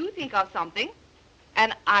 You think of something,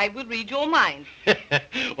 and I will read your mind.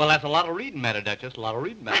 Well, that's a lot of reading matter, Duchess. A lot of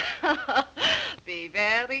reading matter. Be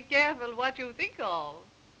very careful what you think of.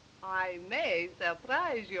 I may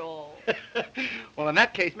surprise you. Well, in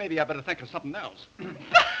that case, maybe I better think of something else.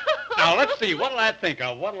 Now, let's see. What'll I think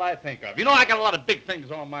of? What'll I think of? You know, I got a lot of big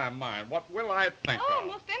things on my mind. What will I think of?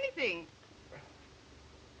 Almost anything.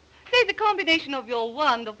 Say the combination of your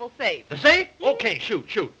wonderful safe. The safe? Okay, shoot.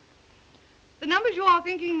 The numbers you are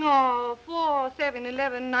thinking are 4, 7,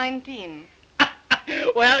 11, 19.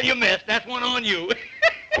 Well, you missed. That's one on you.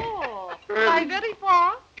 Oh, by very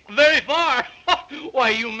far? Very far. Why,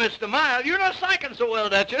 you missed a mile. You're not psyching so well,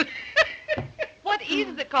 Duchess. What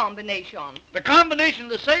is the combination? The combination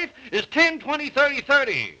of the safe is 10, 20, 30,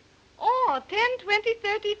 30. Oh, 10, 20,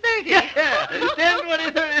 30, 30. Yeah, 10,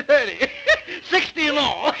 20, 30, 30. 60 in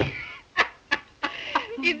all.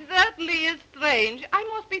 It certainly is strange. I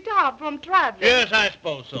must be tired from traveling. Yes, I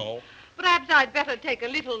suppose so. Perhaps I'd better take a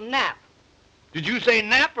little nap. Did you say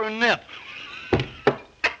nap or nip?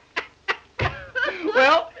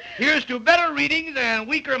 Well, here's to better readings and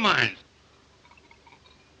weaker minds.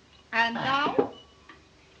 And now,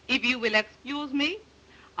 if you will excuse me,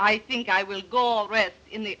 I think I will go rest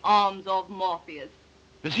in the arms of Morpheus.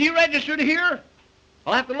 Is he registered here?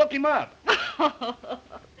 I'll have to look him up.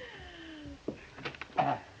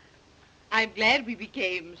 I'm glad we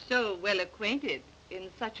became so well acquainted in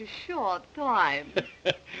such a short time.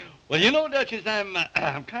 Well, you know, Duchess,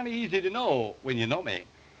 I'm kind of easy to know when you know me.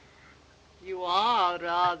 You are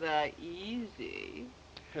rather easy.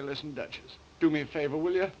 Hey, listen, Duchess, do me a favor,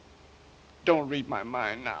 will you? Don't read my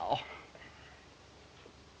mind now.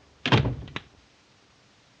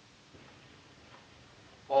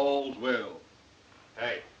 All's well.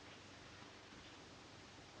 Hey.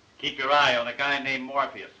 Keep your eye on a guy named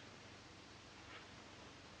Morpheus.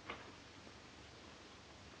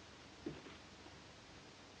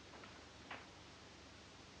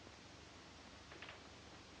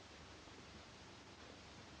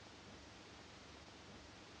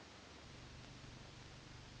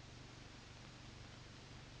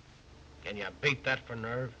 Can you beat that for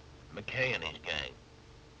nerve? McKay and his gang.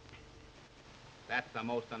 That's the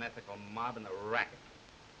most unethical mob in the racket.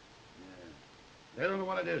 They don't know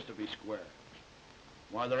what it is to be square.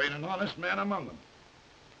 Why, there ain't an honest man among them.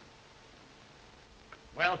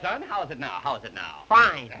 Well, son, how is it now?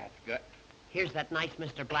 Fine. That's good. Here's that nice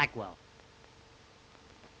Mr. Blackwell.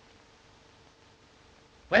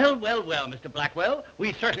 Well, well, well, Mr. Blackwell.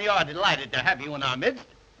 We certainly are delighted to have you in our midst.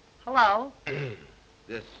 Hello.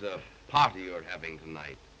 This party you're having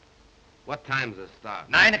tonight, what time's it start?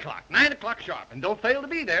 9 o'clock. 9 o'clock sharp. And don't fail to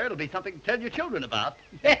be there. It'll be something to tell your children about.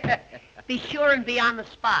 Be sure and be on the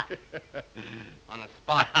spot. On a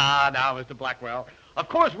spot. Now, Mr. Blackwell, of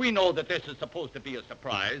course we know that this is supposed to be a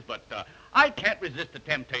surprise, but I can't resist the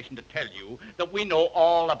temptation to tell you that we know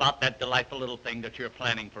all about that delightful little thing that you're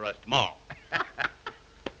planning for us tomorrow.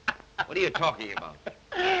 What are you talking about?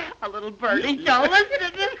 A little birdie show, isn't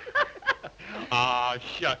it? Ah,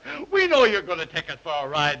 shuck. We know you're going to take us for a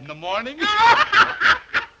ride in the morning.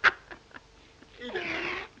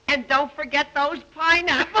 And don't forget those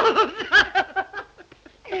pineapples.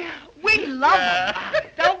 We love them,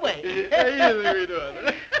 don't we? Yeah, we do.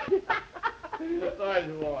 Sorry,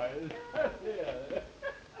 boys. Yeah.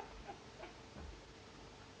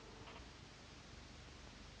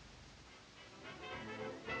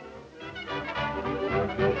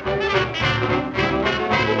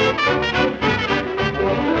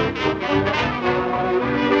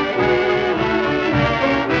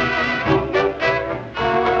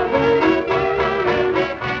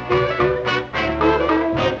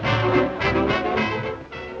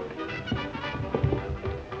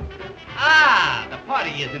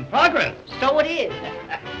 Is in progress. So it is.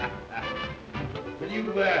 Will you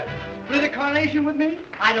split a carnation with me?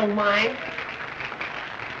 I don't mind.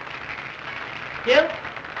 Gil?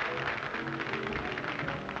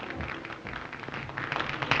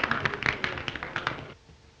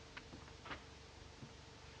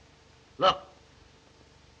 Look.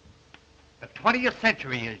 The 20th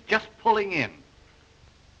century is just pulling in.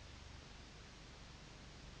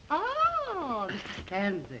 Oh, Mr.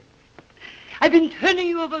 Stanley. I've been turning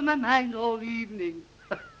you over my mind all evening.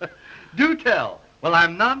 Do tell. Well,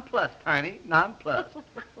 I'm nonplussed, Tiny, nonplussed.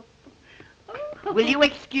 Will you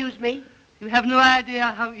excuse me? You have no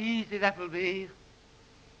idea how easy that will be.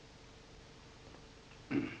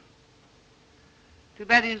 Too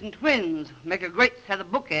bad he isn't twins. Make a great set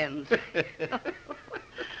of bookends.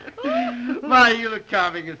 My, you look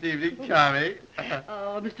charming this evening, charming.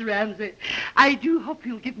 Oh, Mr. Ramsey, I do hope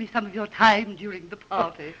you'll give me some of your time during the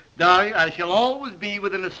party. Darling, I shall always be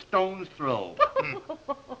within a stone's throw.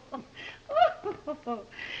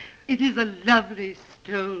 It is a lovely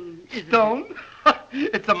stone, isn't Stone?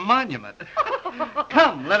 It's a monument.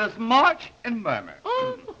 Come, let us march and murmur.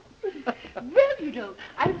 Oh. Well, you know,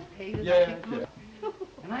 I was paying attention. Sure.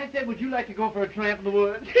 And I said, would you like to go for a tramp in the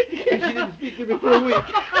woods? And she didn't speak to me for a week.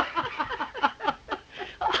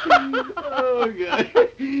 Oh, God.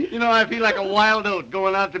 You know, I feel like a wild oat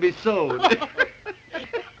going out to be sowed.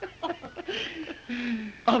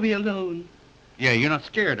 Are we alone? Yeah, you're not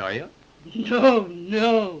scared, are you? No,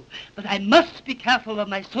 no. But I must be careful of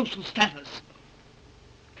my social status.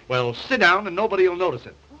 Well, sit down and nobody will notice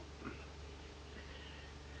it.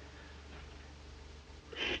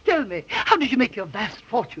 Tell me, how did you make your vast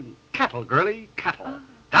fortune? Cattle, girlie, cattle.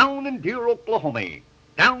 Down in dear Oklahoma.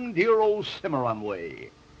 Down dear old Cimarron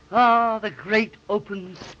way. Ah, the great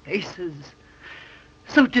open spaces.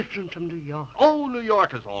 So different from New York. Oh, New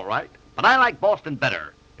York is all right. But I like Boston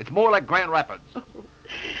better. It's more like Grand Rapids.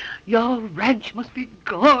 Your ranch must be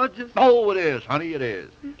gorgeous. Oh, it is, honey, it is.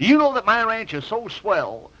 Do you know that my ranch is so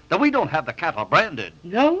swell that we don't have the cattle branded?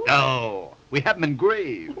 No? No, we have them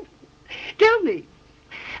engraved. Tell me,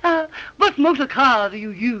 what motor car do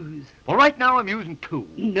you use? Well, right now I'm using two.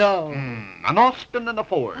 No. An Austin and a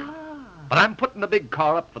Ford. Ah. But I'm putting the big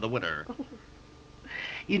car up for the winter.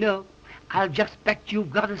 You know, I'll just bet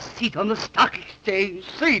you've got a seat on the stock exchange.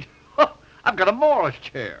 Seat? I've got a Morris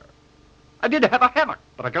chair. I did have a hammock,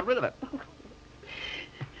 but I got rid of it.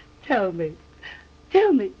 Tell me,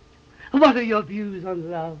 what are your views on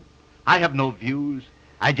love? I have no views.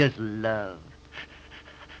 I just love.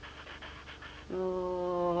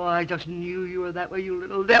 Oh, I just knew you were that way, you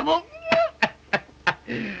little devil.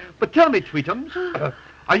 But tell me, Tweetums,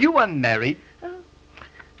 are you unmarried?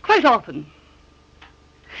 Quite often.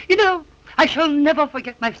 You know, I shall never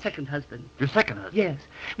forget my second husband. Your second husband? Yes.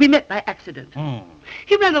 We met by accident.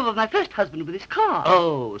 He ran over my first husband with his car.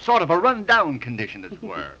 Oh, sort of a run-down condition, as it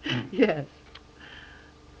were. Yes.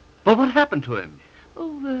 Well, what happened to him?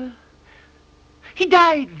 Oh, he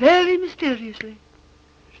died very mysteriously.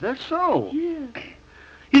 Is that so? Yes.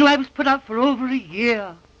 You know, I was put out for over a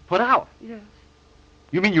year. Put out? Yes.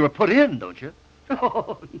 You mean you were put in, don't you?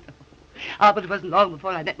 Oh, no. Ah, but it wasn't long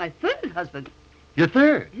before I met my third husband. Your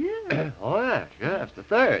third? Yeah. Oh, yes, the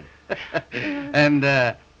third. And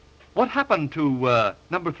what happened to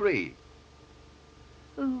number 3?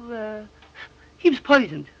 Oh, He was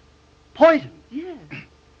poisoned. Poison? Yeah.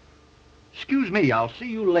 Excuse me, I'll see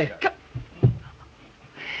you later.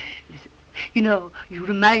 Listen, you know, you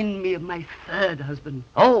remind me of my third husband.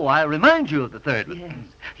 Oh, I remind you of the third one. Yes.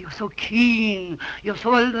 You're so keen. You're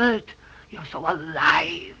so alert. You're so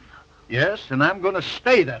alive. Yes, and I'm going to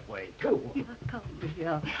stay that way, too. Yeah, come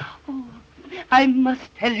here. Oh, I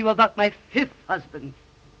must tell you about my fifth husband.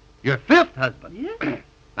 Your fifth husband? Yeah.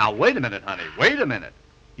 Now, wait a minute, honey. Wait a minute.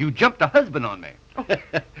 You jumped a husband on me.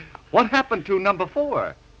 What happened to number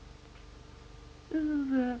 4?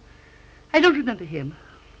 I don't remember him.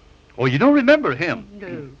 Oh, you don't remember him?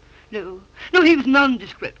 No, he was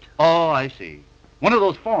nondescript. Oh, I see. One of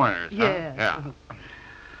those foreigners, Yes. huh? Yeah.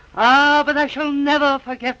 Ah, but I shall never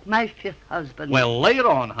forget my fifth husband. Well, lay it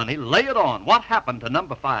on, honey. Lay it on. What happened to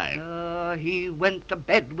number 5? He went to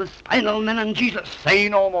bed with spinal meningitis. Say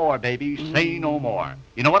no more, baby. Say no more.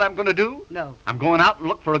 You know what I'm going to do? No. I'm going out and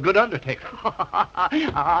look for a good undertaker.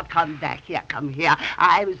 Oh, come back here, come here.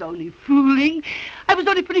 I was only fooling. I was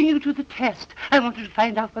only putting you to the test. I wanted to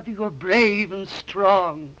find out whether you were brave and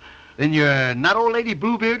strong. Then you're not old lady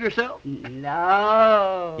Bluebeard yourself?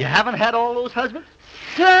 No. You haven't had all those husbands?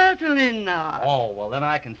 Certainly not. Oh, well, then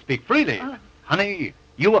I can speak freely. Honey,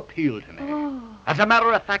 you appeal to me. As a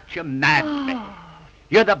matter of fact, you're mad to me.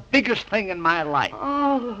 You're the biggest thing in my life.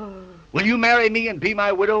 Will you marry me and be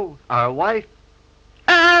my widow, our wife?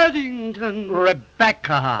 Addington.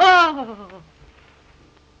 Rebecca. Oh.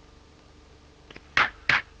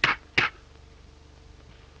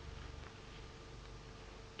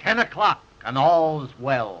 10 o'clock, and all's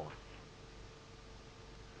well.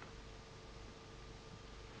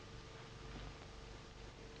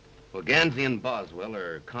 Well, Gansey and Boswell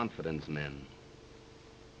are confidence men.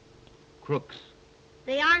 Crooks.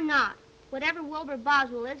 They are not. Whatever Wilbur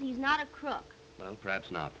Boswell is, he's not a crook. Well, perhaps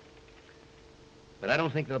not. But I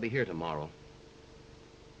don't think they'll be here tomorrow.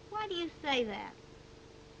 Why do you say that?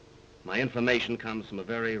 My information comes from a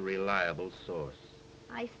very reliable source.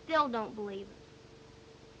 I still don't believe it.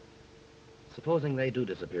 Supposing they do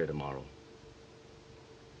disappear tomorrow,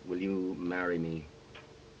 will you marry me?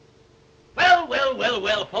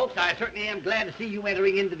 Well, folks, I certainly am glad to see you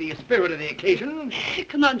entering into the spirit of the occasion.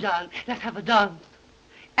 Come on, John, let's have a dance.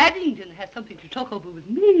 Addington has something to talk over with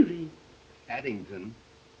Mary. Addington?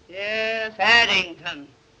 Yes, Addington.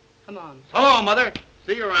 Come on. So long, Mother.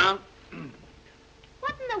 See you around.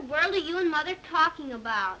 What in the world are you and Mother talking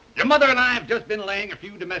about? Your mother and I have just been laying a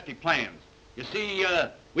few domestic plans. You see,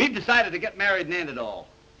 we've decided to get married and end it all.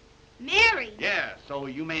 Mary? Yeah, so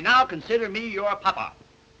you may now consider me your papa.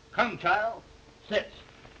 Come, child. Sit.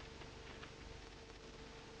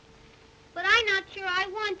 But I'm not sure I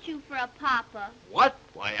want you for a papa. What?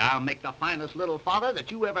 Why, I'll make the finest little father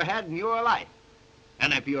that you ever had in your life.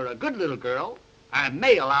 And if you're a good little girl, I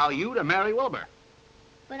may allow you to marry Wilbur.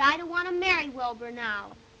 But I don't want to marry Wilbur now.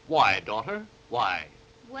 Why, daughter? Why?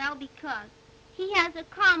 Well, because he has a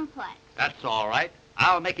complex. That's all right.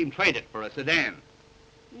 I'll make him trade it for a sedan.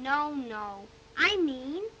 No. I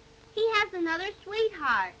mean, he has another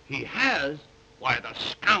sweetheart. He has? Why, the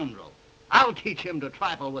scoundrel. I'll teach him to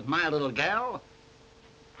trifle with my little gal.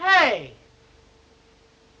 Hey!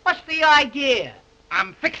 What's the idea?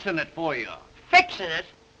 I'm fixing it for you. Fixing it?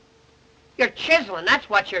 You're chiseling, that's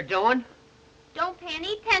what you're doing. Don't pay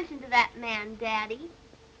any attention to that man, Daddy.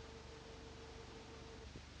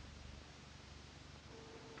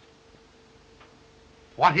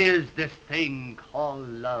 What is this thing called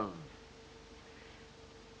love?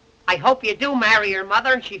 I hope you do marry your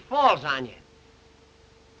mother and she falls on you.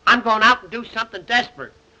 I'm going out and do something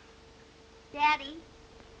desperate. Daddy,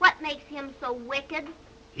 what makes him so wicked?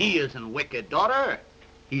 He isn't wicked, daughter.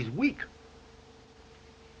 He's weak.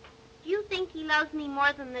 Do you think he loves me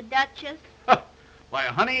more than the Duchess? Why,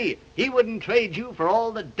 honey, he wouldn't trade you for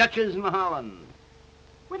all the Dutches in Holland.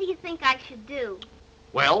 What do you think I should do?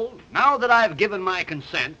 Well, now that I've given my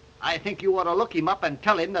consent, I think you ought to look him up and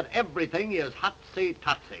tell him that everything is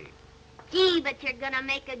hotsy-totsy. Gee, but you're gonna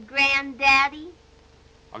make a granddaddy?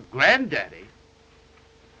 A granddaddy?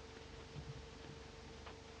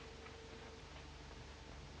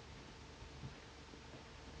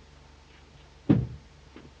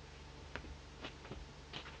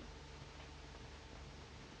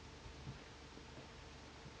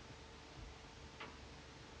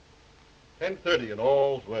 $10:30 and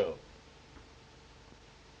all's well.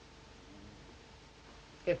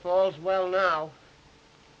 If all's well now,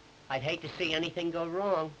 I'd hate to see anything go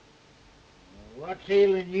wrong. What's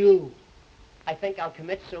ailing you? I think I'll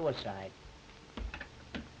commit suicide.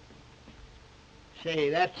 Say,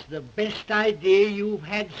 that's the best idea you've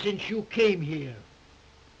had since you came here.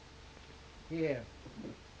 Here.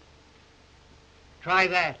 Try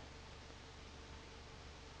that.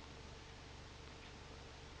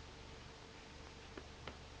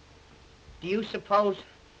 Do you suppose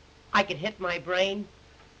I could hit my brain?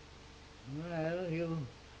 Well,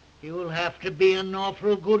 you'll have to be an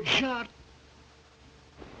awful good shot.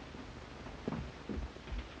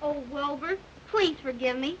 Oh, Wilbur, please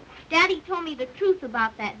forgive me. Daddy told me the truth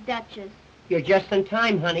about that Duchess. You're just in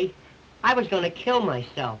time, honey. I was going to kill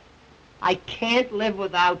myself. I can't live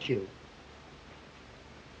without you.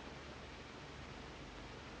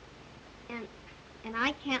 And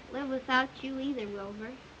I can't live without you either,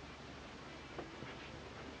 Wilbur.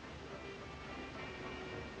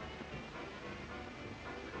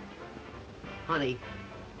 Honey,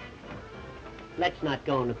 let's not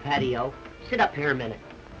go in the patio. Sit up here a minute.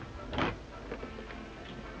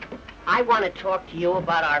 I want to talk to you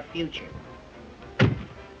about our future.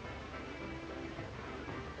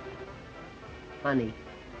 Honey,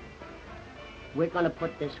 we're going to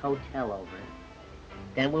put this hotel over.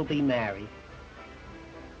 Then we'll be married.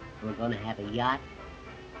 We're going to have a yacht,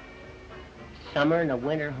 summer and a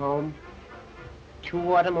winter home,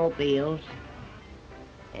 2 automobiles,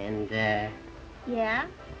 and, Yeah?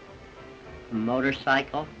 a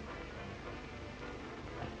motorcycle,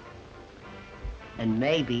 and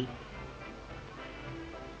maybe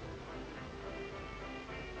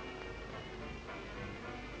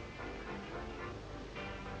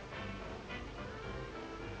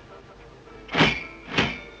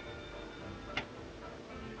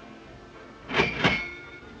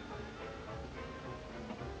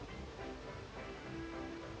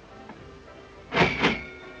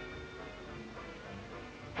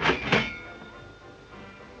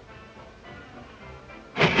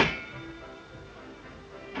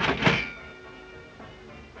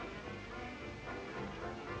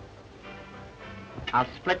I'll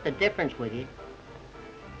split the difference with you.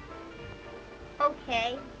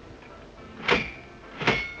 Okay.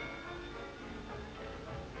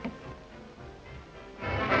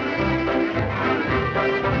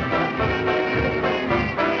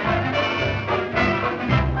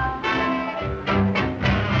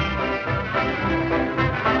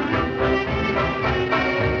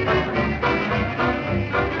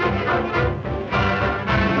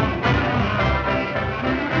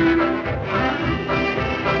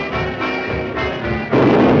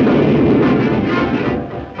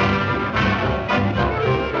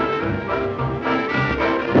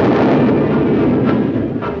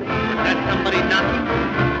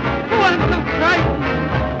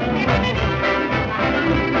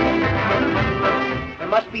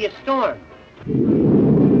 Be a storm.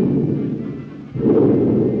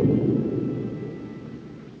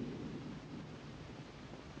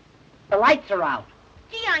 The lights are out.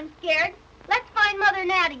 Gee, I'm scared. Let's find Mother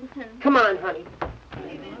Naddington. Come on, honey.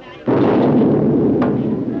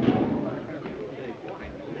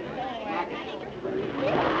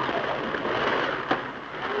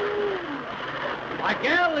 Why,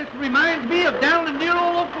 gal, this reminds me of down in dear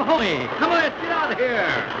old Oklahoma. Come on, let's get out of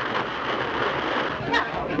here.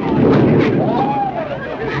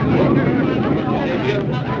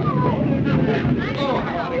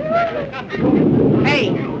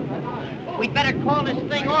 Hey, we'd better call this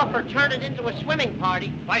thing off or turn it into a swimming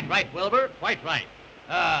party. Quite right, Wilbur, quite right.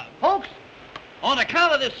 Folks, on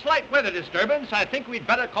account of this slight weather disturbance, I think we'd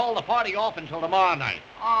better call the party off until tomorrow night.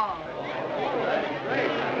 I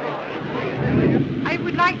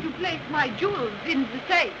would like to place my jewels in the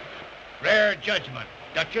safe. Rare judgment,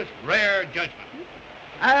 Duchess, rare judgment.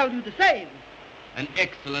 I'll do the same. An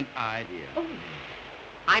excellent idea. Oh.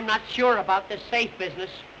 I'm not sure about this safe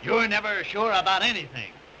business. You're never sure about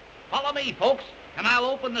anything. Follow me, folks, and I'll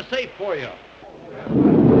open the safe for you.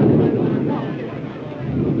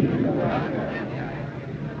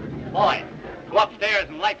 Boy, go upstairs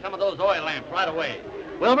and light some of those oil lamps right away.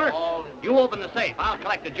 Wilbur, you open the safe. I'll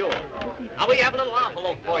collect the jewels. Now, we have a little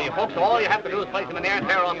envelope for you, folks, so all you have to do is place them in there and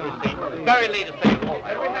tear off your seat. Very lead to safe, folks.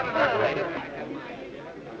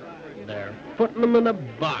 They're putting them in a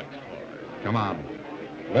box. Come on.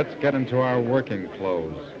 Let's get into our working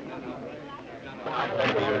clothes. Right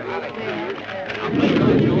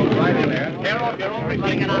in there. Tear off your own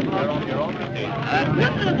receipt. Tear off your own receipt.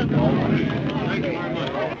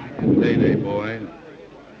 Day, boy.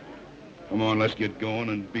 Come on, let's get going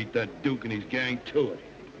and beat that Duke and his gang to it.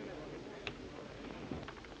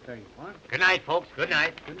 Good night, folks. Good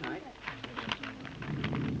night. Good night.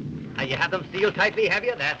 Now, you have them sealed tightly, have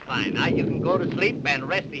you? That's fine. Now, you can go to sleep and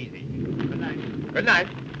rest easy. Good night. Good night.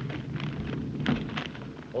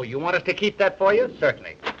 Oh, you want us to keep that for you?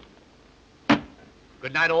 Certainly.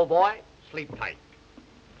 Good night, old boy. Sleep tight.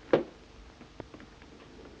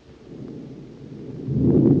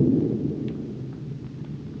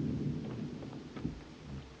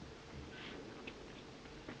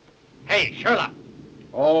 Hey, Sherlock.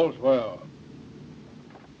 All's well.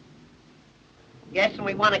 Yes, and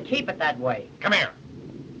we want to keep it that way. Come here.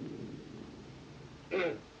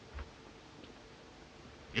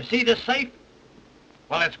 You see this safe?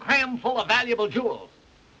 Well, it's crammed full of valuable jewels.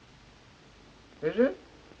 Is it?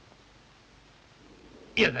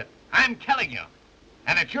 Is it? I'm telling you.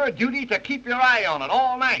 And it's your duty to keep your eye on it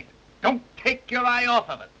all night. Don't take your eye off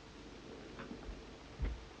of it.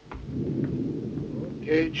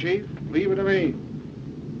 Okay, Chief. Leave it to me.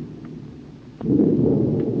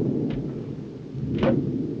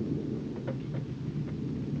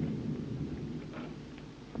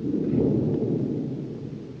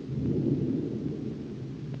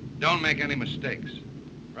 Don't make any mistakes.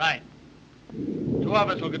 Right. Two of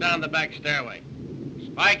us will go down the back stairway.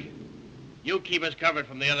 Spike, you keep us covered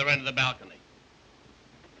from the other end of the balcony.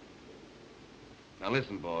 Now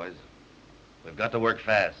listen, boys. We've got to work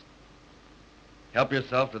fast. Help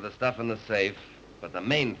yourself to the stuff in the safe, but the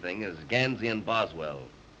main thing is Gansey and Boswell.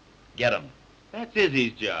 Get 'em. That's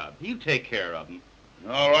Izzy's job. You take care of him.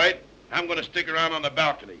 All right. I'm going to stick around on the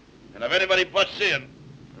balcony. And if anybody butts in,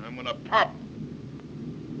 I'm going to pop 'em.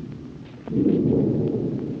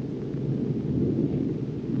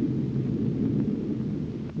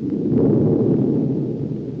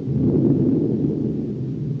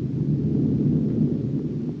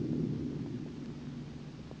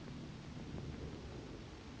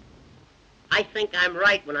 I think I'm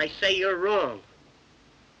right when I say you're wrong.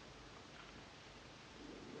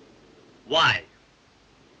 Why?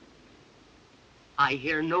 I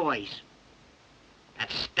hear noise.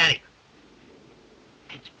 That's static.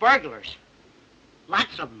 It's burglars.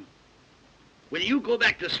 Lots of them. Will you go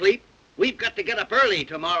back to sleep? We've got to get up early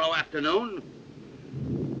tomorrow afternoon.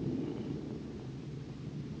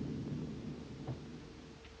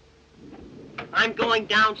 I'm going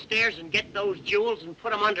downstairs and get those jewels and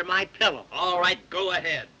put them under my pillow. All right, go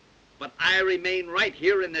ahead. But I remain right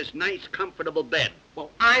here in this nice, comfortable bed.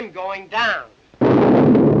 Well, I'm going down.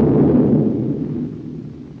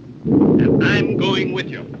 And I'm going with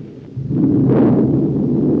you.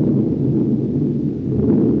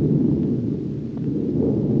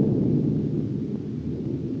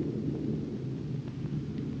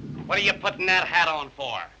 What are you putting that hat on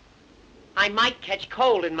for? I might catch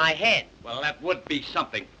cold in my head. Well, that would be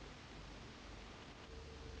something.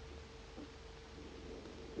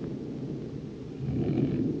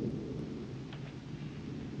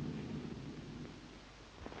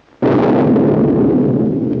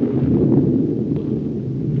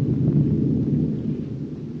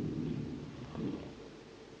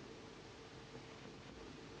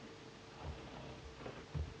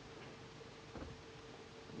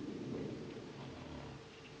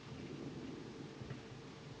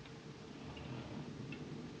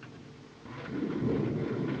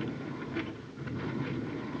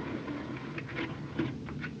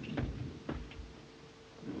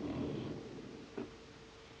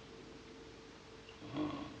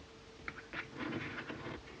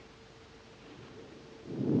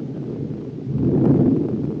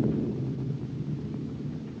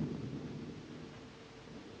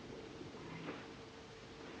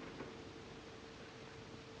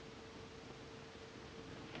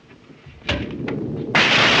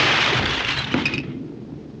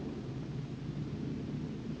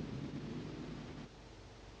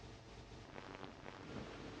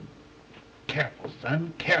 Careful,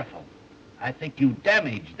 son, careful. I think you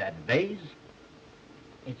damaged that vase.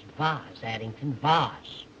 It's vase, Addington,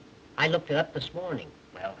 vase. I looked it up this morning.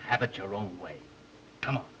 Well, have it your own way.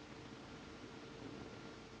 Come on.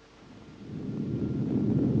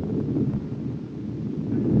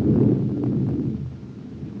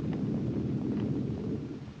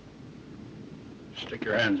 Stick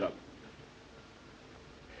your hands up.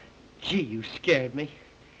 Gee, you scared me.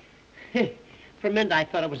 For a minute, I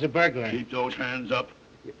thought it was a burglar. Keep those hands up.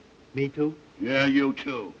 Me too? Yeah, you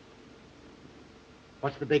too.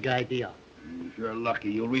 What's the big idea? If you're lucky,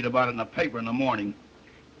 you'll read about it in the paper in the morning.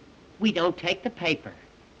 We don't take the paper.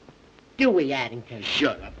 Do we, Addington?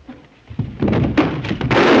 Shut up.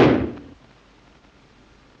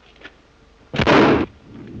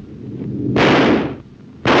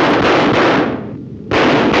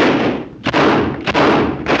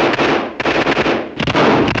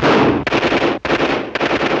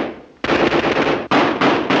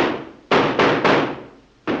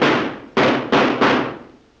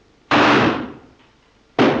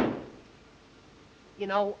 You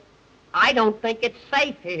know, I don't think it's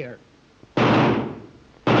safe here.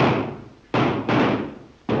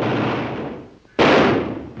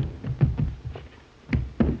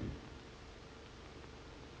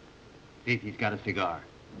 See if he's got a cigar.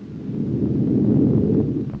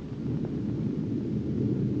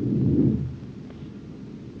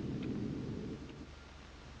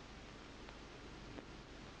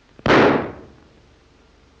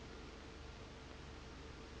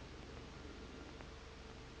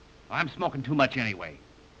 I'm smoking too much anyway.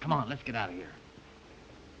 Come on, let's get out of here.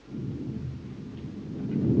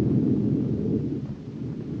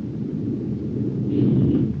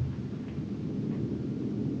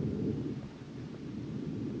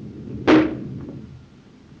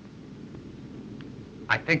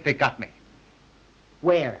 I think they got me.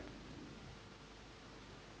 Where?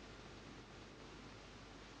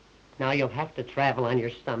 Now you'll have to travel on your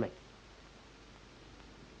stomach.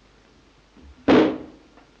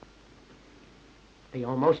 They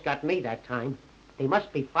almost got me that time. They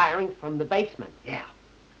must be firing from the basement. Yeah.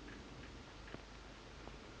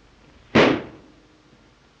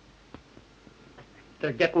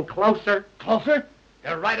 They're getting closer. Closer?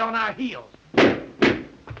 They're right on our heels.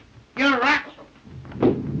 You're right.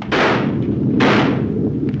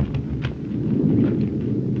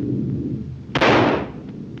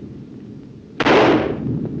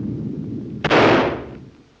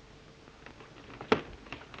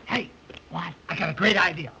 Hey, what? I got a great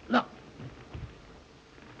idea. Look.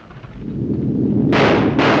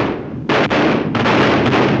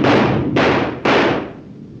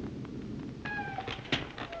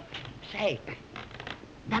 Say,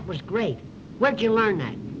 that was great. Where'd you learn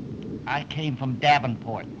that? I came from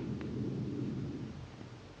Davenport.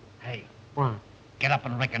 Hey, What? get up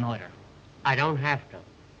and reconnoiter. I don't have to.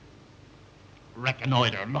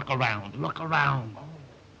 Reconnoiter. Look around. Look around.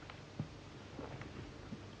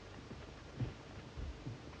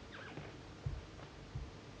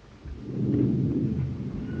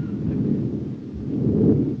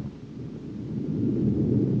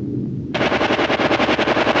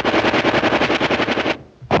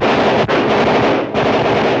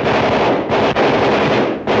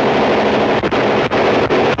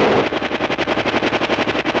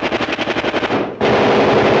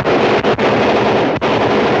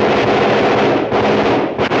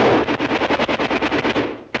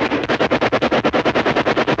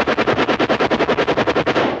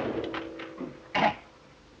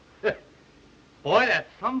 Boy, that's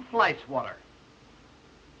some fly swatter.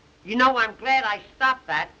 You know, I'm glad I stopped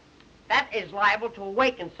that. That is liable to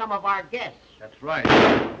awaken some of our guests. That's right.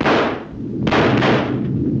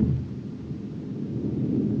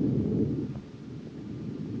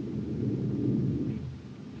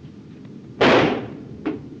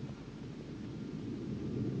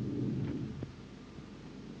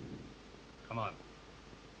 Come on.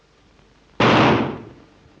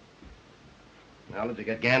 Now, did you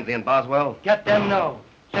get Gansey and Boswell? Get them, no.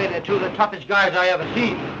 Say they're two of the toughest guys I ever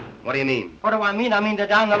seen. What do you mean? What do I mean? I mean they're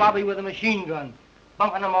down the lobby with a machine gun.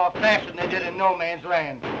 Bumping them off faster than they did in no man's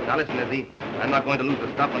land. Now, listen, Izzy. I'm not going to lose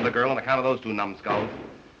the stuff on the girl on account of those two numbskulls.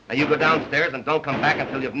 Now, you go downstairs and don't come back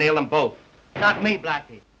until you've nailed them both. Not me,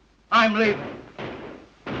 Blackie. I'm leaving.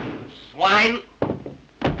 Swine!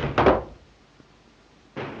 I'll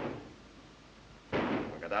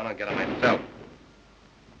go down and get him myself.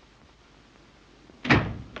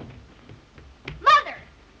 Mother!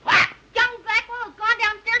 What? Young Blackwell has gone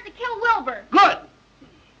downstairs to kill Wilbur. Good.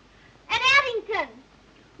 At Addington.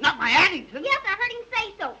 Not my Addington. Yes, I heard him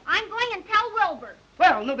say so. I'm going and tell Wilbur.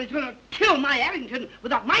 Well, nobody's going to kill my Addington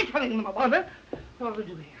without my telling them about it. What will you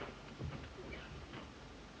do here?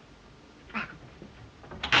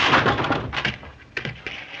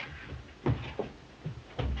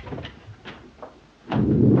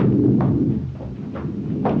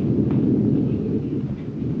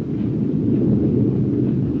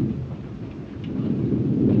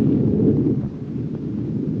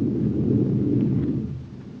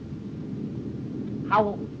 How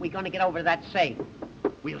are we going to get over to that safe?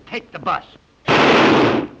 We'll take the bus.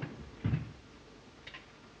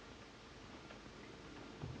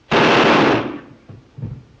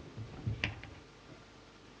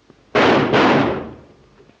 I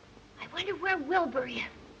wonder where Wilbur is.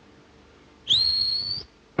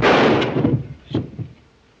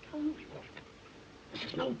 This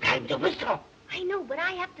is no time to whistle. I know, but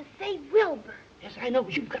I have to save Wilbur. Yes, I know,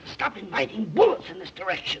 but you've got to stop inviting bullets in this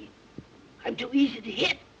direction. I'm too easy to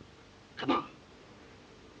hit. Come on.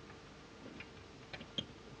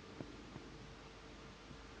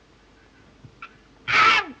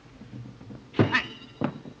 Ow!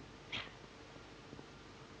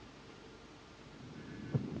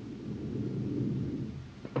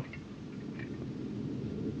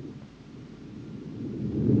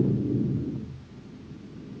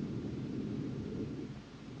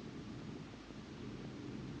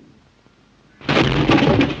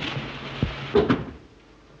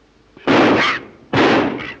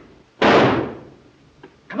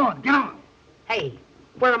 Come on, get on. Hey,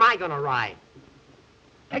 where am I going to ride?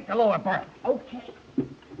 Take the lower berth. Okay.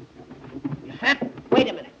 You set? Wait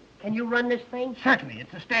a minute. Can Can you run this thing? Certainly.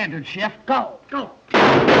 It's a standard shift. Go. Go.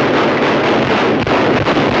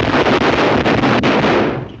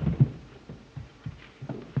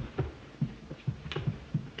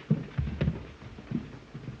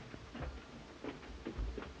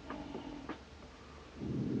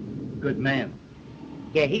 Good man.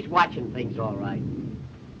 Yeah, he's watching things all right.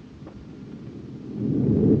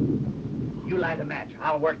 You light a match.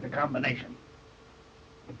 I'll work the combination.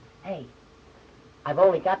 Hey, I've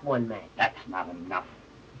only got one match. That's not enough.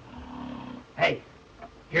 Hey,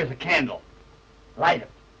 here's a candle. Light it.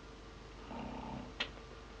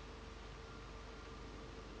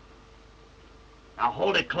 Now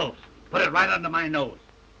hold it close. Put it right under my nose.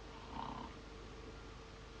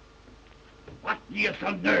 What are you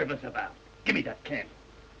so nervous about? Give me that candle.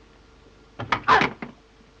 Ah!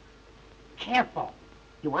 Careful.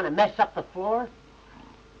 You want to mess up the floor?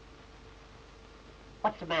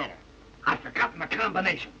 What's the matter? I've forgotten the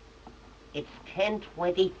combination. It's 10,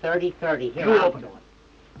 20, 30, 30. Here, You I'll open do it.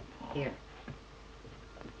 Here.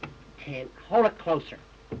 10. Hold it closer.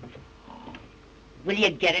 Will you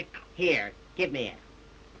get it? Here, give me it.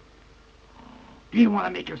 Do you want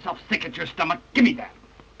to make yourself sick at your stomach? Give me that.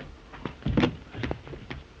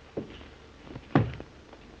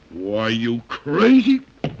 Why, you crazy?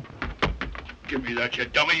 Give me that, you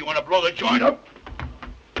dummy. You want to blow the joint up?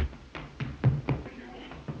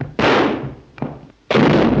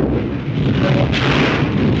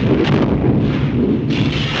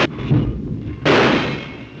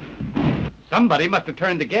 Somebody must have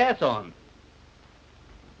turned the gas on.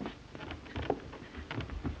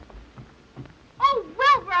 Oh,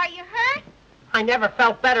 Wilbur, are you hurt? I never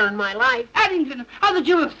felt better in my life. Addington, are the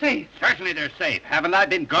jewels safe? Certainly they're safe. Haven't I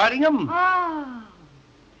been guarding them? Ah.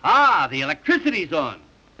 Ah, the electricity's on.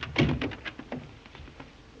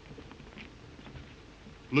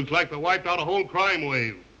 Looks like they wiped out a whole crime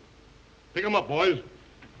wave. Pick 'em up, boys.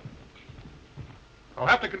 I'll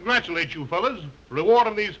have to congratulate you fellas. Reward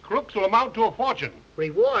of these crooks will amount to a fortune.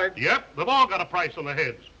 Reward? Yep, they've all got a price on their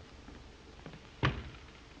heads.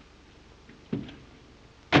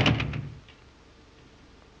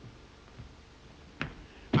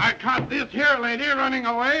 I caught this here lady running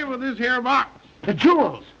away with this here box. The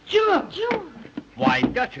jewels. Jewels. Why,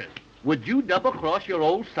 Duchess, would you double-cross your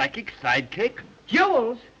old psychic sidekick?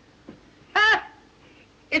 Jewels? Ha!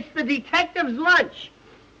 It's the detective's lunch.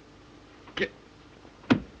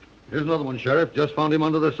 Here's another one, Sheriff. Just found him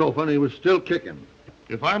under the sofa, and he was still kicking.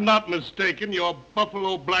 If I'm not mistaken, you're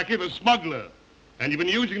Buffalo Blackie, the smuggler. And you've been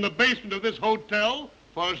using the basement of this hotel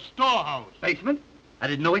for a storehouse. Basement? I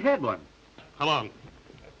didn't know he had one. Come on.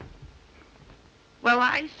 Well,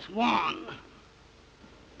 I swan.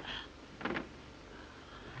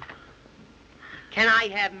 Can I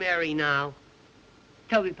have Mary now?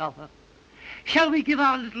 Tell me, Papa, shall we give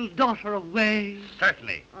our little daughter away?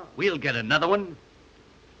 Certainly. We'll get another one.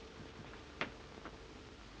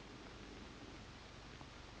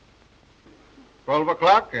 12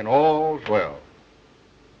 o'clock and all's well.